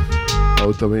style.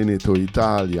 Outta Veneto,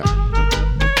 Italia.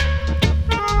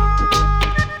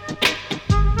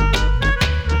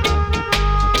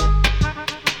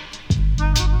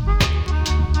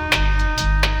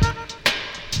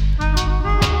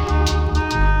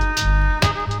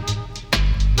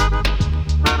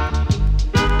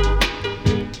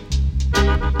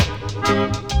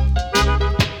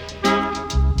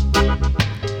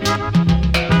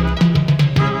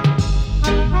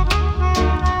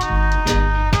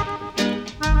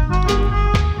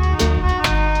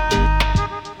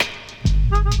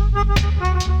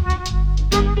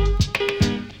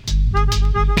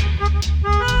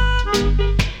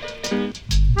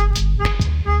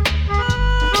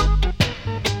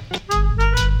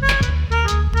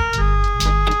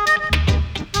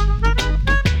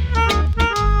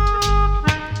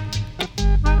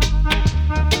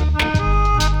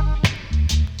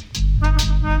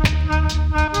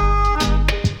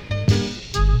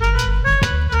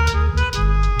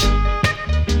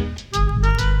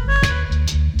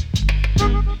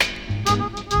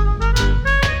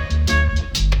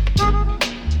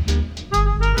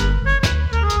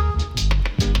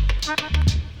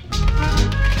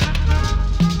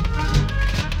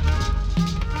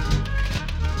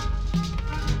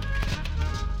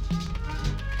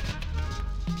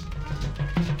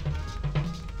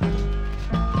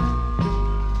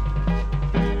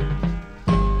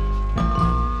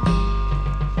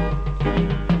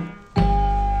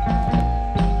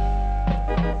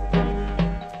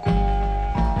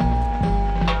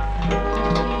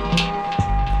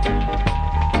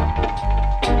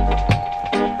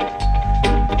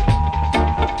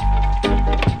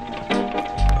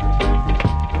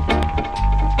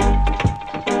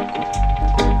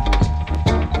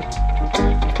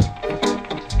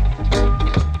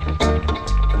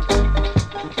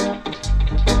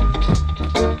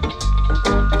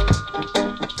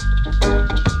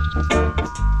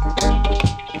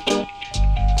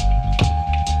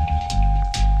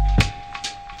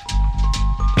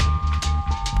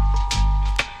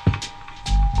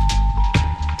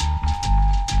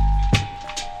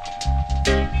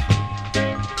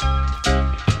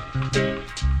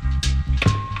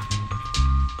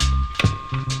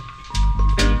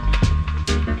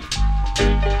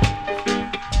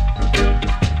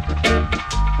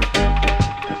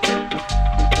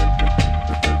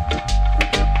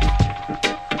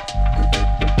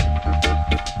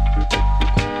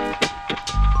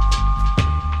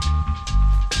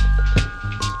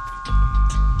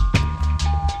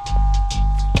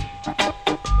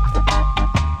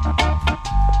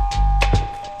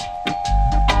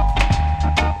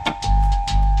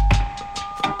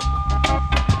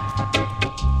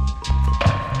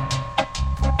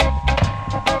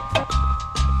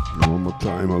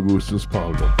 Augustus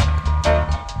Paulo.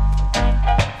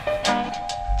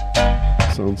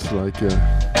 Sounds like a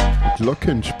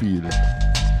Glockenspiel.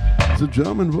 It's a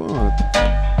German word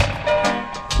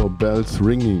for bells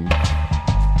ringing.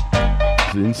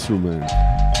 The instrument.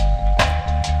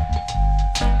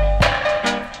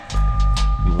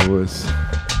 I always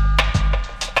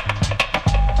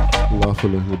laugh a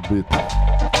little bit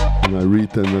when I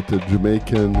read them at the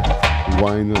Jamaican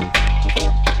vinyl.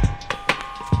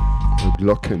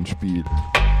 Glockenspiel.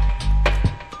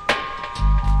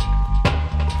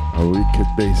 A wicked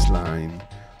bass line.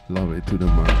 Love it to the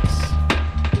max.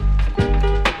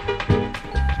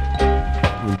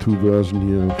 And two versions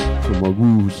here from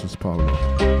Augustus Paulo.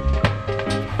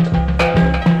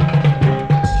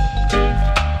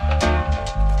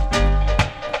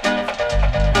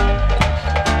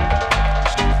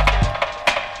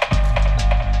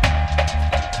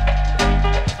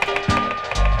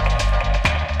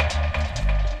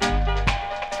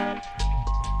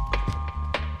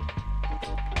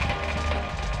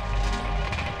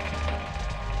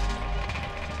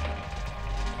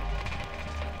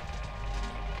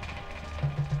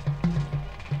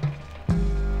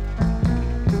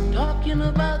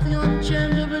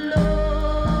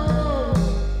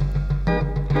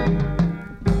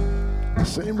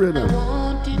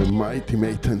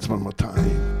 Matins one more time.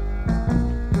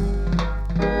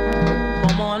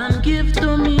 Come on and give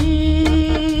to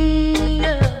me,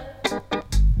 yeah,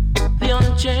 the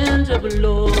unchangeable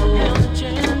love, the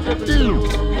unchangeable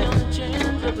love, the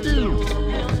unchangeable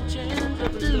love, the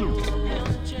unchangeable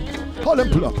love. Hold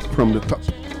and pull up from the top.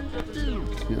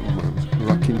 Yeah, man.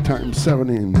 Rocking time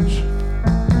 7-inch.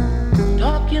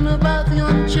 Talking about the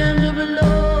unchangeable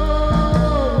love.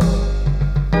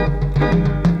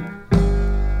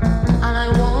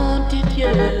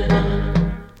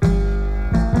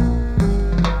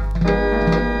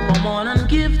 Come on and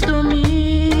give to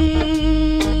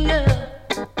me, yeah,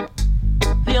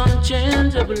 the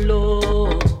unchangeable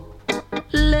love.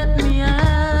 Let me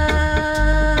have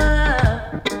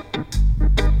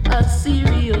a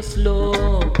serious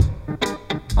love.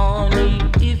 Only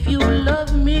if you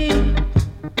love me,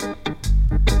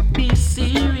 be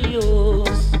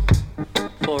serious.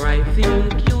 For I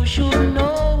think you should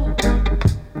know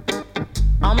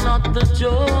I'm not the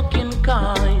joking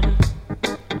kind.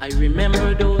 I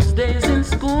remember those days in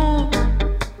school.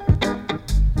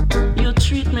 You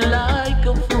treat me like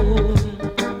a fool,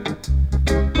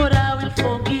 but I will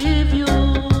forgive you,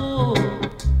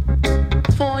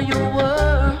 for you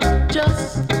were just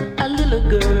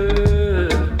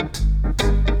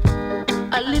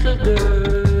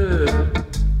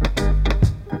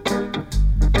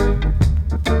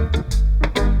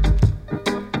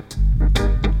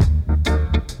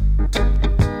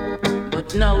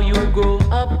Now you grow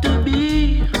up to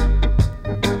be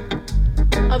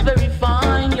a very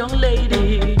fine young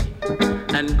lady,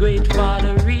 and great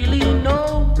father really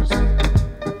knows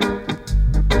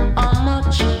how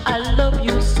much I love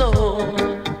you so.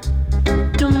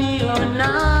 To me you're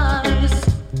nice,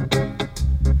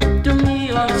 to me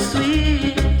you're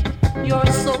sweet, you're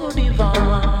so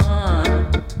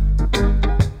divine,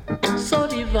 so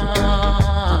divine.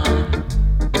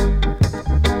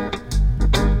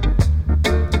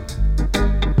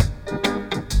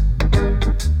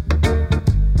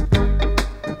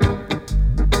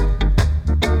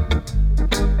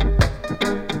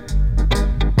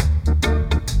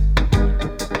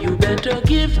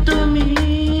 Give to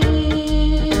me,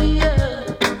 yeah,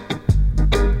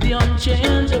 the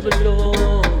unchangeable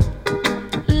love.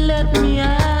 Let me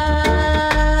have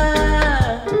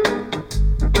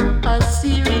a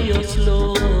serious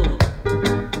love.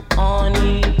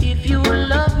 Honey, if you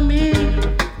love me,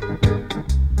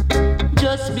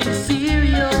 just be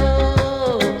serious,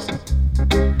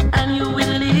 and you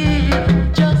will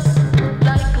live just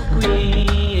like a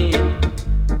queen,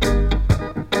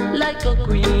 like a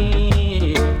queen.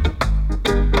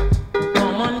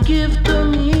 Give to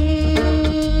me,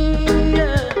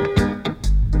 yeah,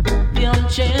 the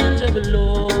unchangeable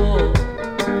love.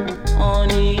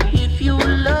 Honey, if you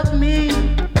love me,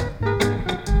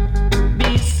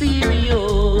 be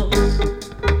serious.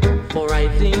 For I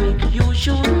think you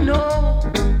should know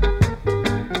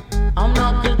I'm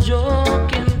not the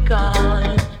joking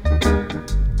kind.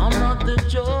 I'm not the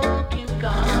joking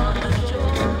kind. The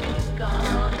joking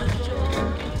kind. The joking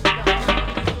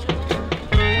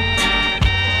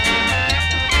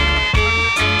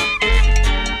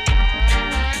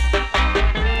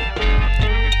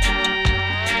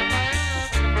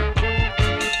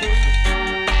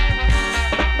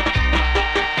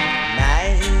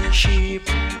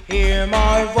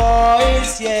my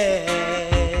voice,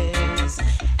 yes,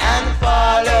 and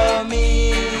follow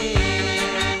me,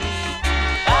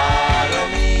 follow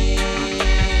me.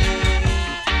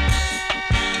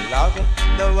 Love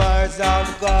the words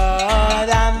of God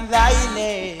and thy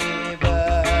neighbors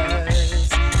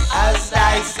as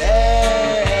thyself,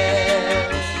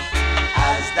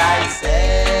 as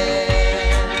thyself.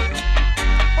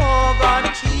 Oh God,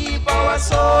 keep our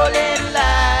soul in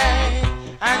life,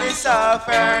 and we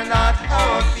suffer not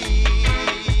our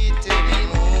feet to be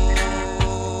moved.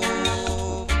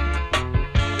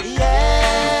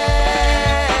 Yes,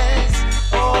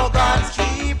 oh God,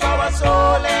 keep our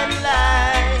soul in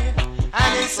life,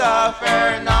 and we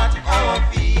suffer not our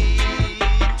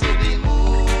feet to be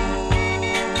moved.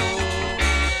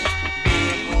 Be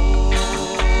moved.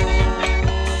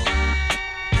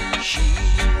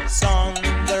 Sheep's on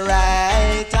the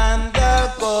right and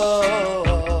the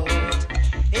goat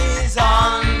is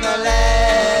on the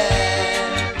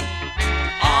left,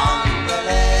 on the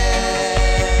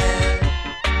left.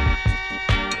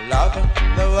 Love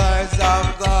the words of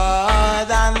God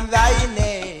and thy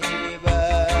neighbors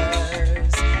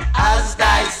as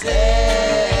thyself,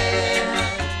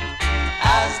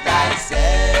 as thyself.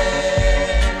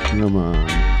 Yeah, man.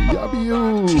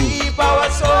 Yabiu. Keep our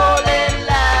soul in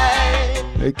life.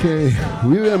 Okay,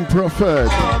 William Prophet.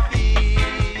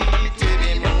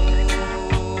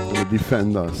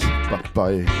 Defend us, back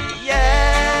by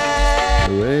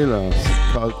Wailers,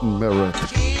 Carlton Merritt,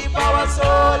 keep our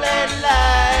soul in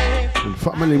life, and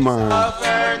Family Man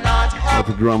at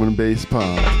the drum and bass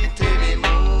part.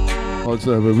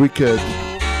 Also have a wicked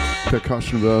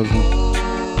percussion version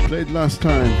played last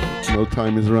time. No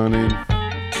time is running.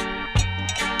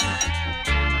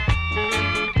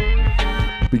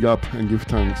 Big up and give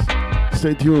thanks.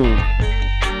 Stay tuned.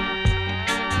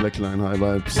 Blackline High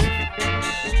Vibes.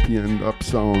 And up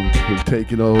sound will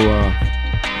take it over.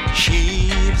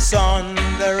 Sheep's on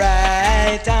the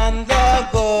right and the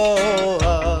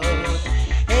goat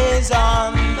is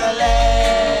on the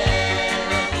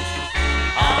left,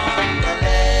 on the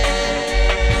left.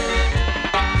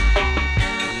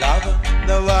 Love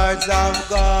the words of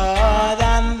God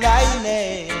and thy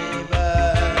neighbors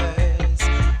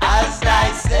as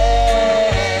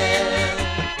thyself,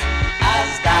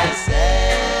 as thyself.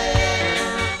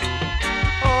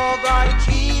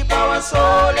 Our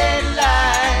soul in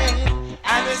life,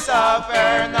 and we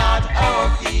suffer not our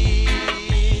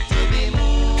feet to be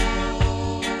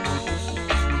moved.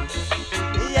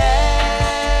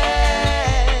 Yes,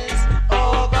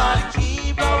 oh God,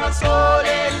 keep our soul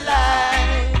in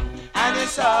life, and we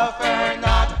suffer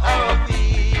not our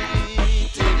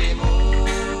feet to be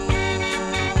moved.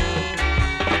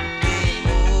 Be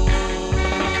moved.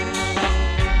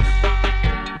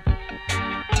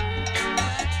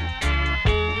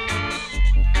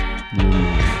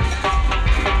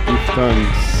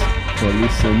 thanks for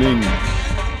listening.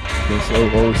 That's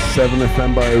 007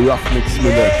 FM by Ruffneck,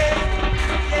 Smille.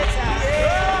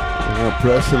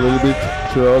 Press a little bit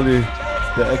too early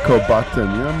the echo button.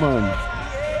 Yeah, man.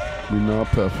 We're not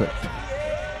perfect.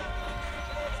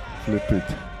 Flip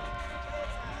it.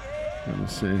 I'm gonna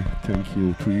say thank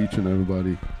you to each and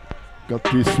everybody. Got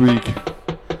this week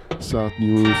sad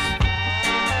news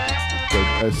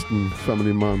that Aston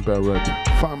family man Barrett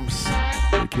Fams,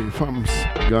 aka Fams,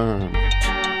 gone.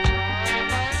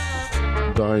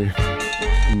 Die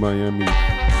in Miami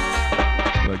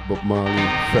like Bob Marley,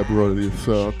 February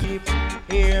 3rd.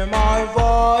 Hear my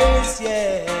voice,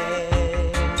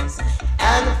 yes,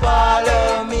 and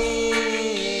follow me.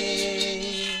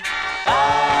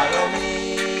 Follow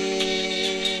me.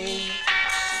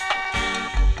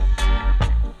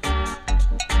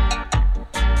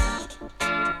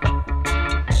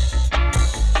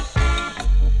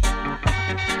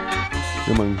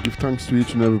 Yeah, man, give thanks to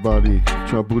each and everybody.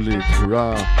 Trabullet,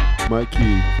 Ra,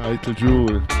 Mikey, Eitel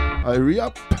Jewel,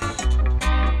 Irie-Up,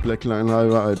 Black Line High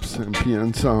Vibes, MP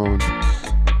and Sound,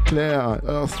 Claire,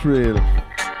 Earth Trail,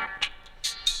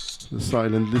 the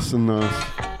silent listeners,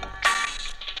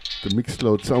 the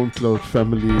Mixcloud, Soundcloud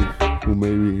family, who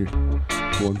maybe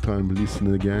one time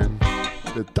listen again,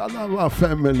 the Talawa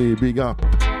family, big up.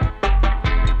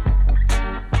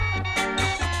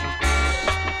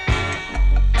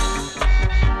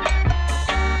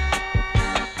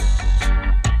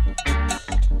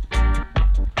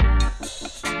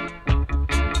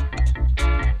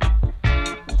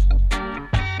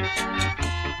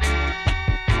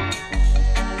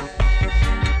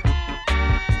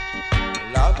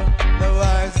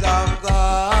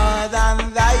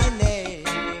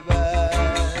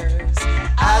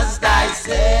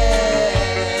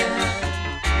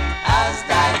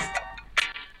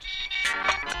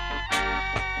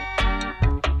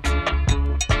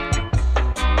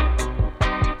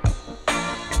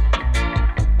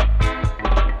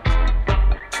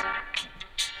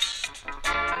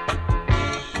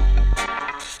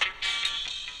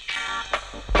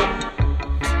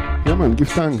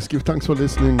 Give thanks for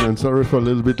listening, and sorry for a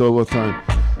little bit over time,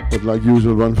 but like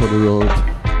usual, one for the road.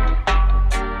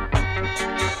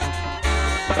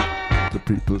 The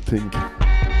people think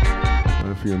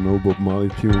I hear no Bob Marley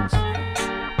tunes.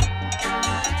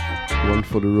 One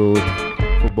for the road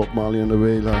for Bob Marley and the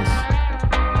Wailers.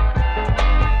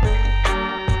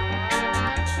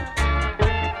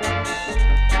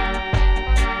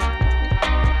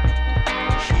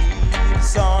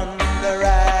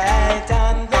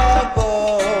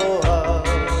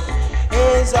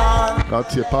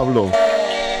 Grazie Pablo.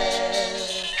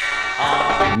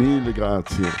 Mille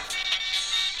grazie.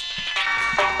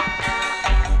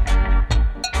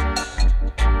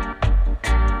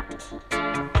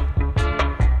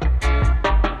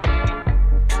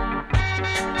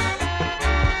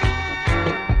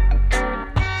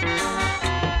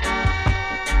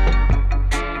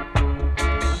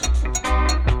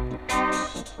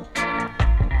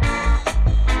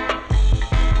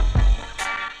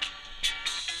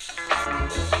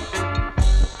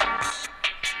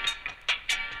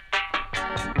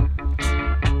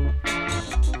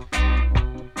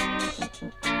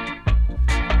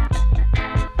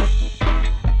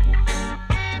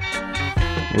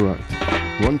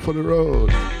 For the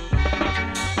road.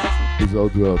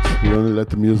 Without words, we only let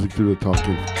the music do the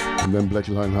talking, and then Black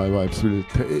Line High Vibes will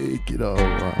take it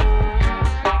over.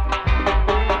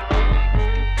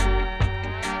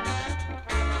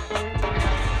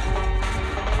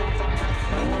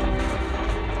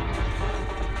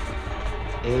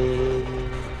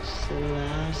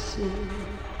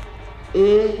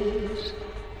 Is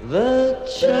the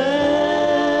Trinity.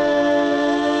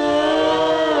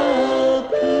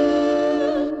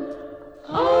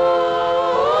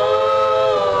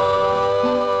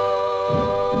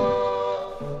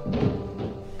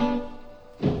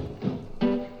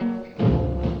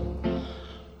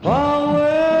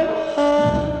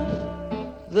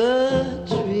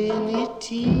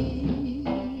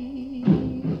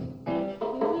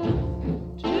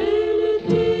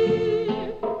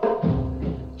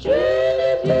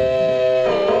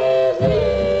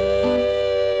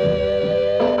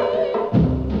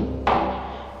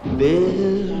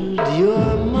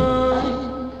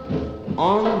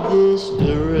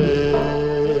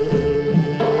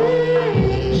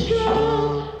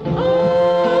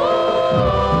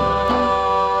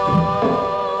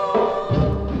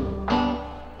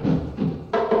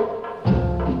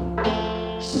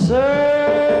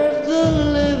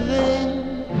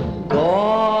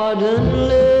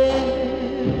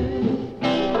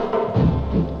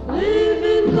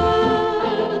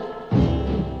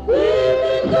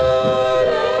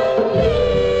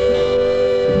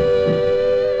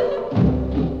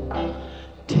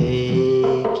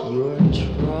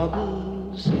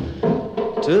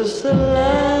 to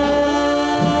Selassie.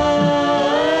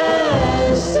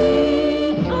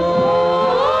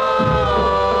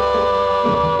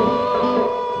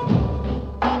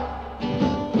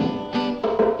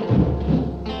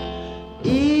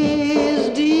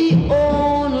 Is the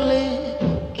only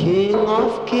King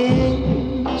of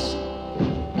Kings.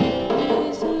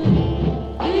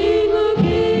 King of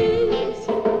Kings.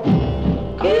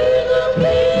 King of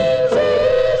Kings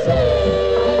is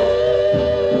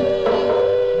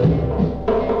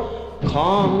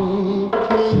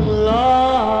conquering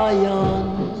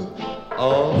Lion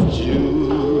of Judah.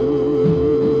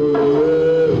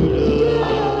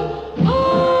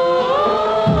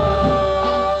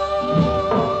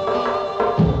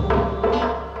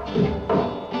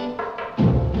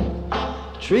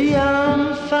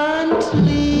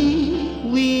 Triumphantly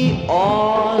we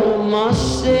all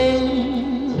must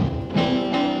sing.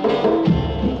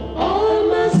 All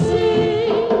must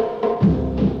sing.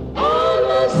 All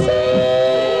must sing.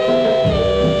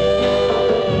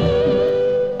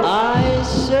 I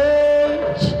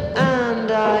search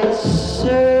and I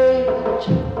search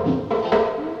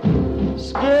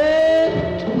this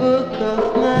great book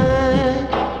of mine.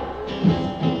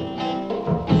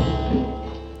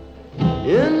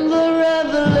 In the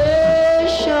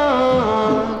Revelation,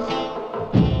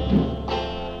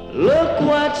 look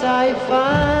what I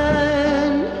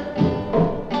find.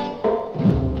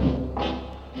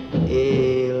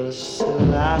 El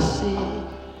Selassie.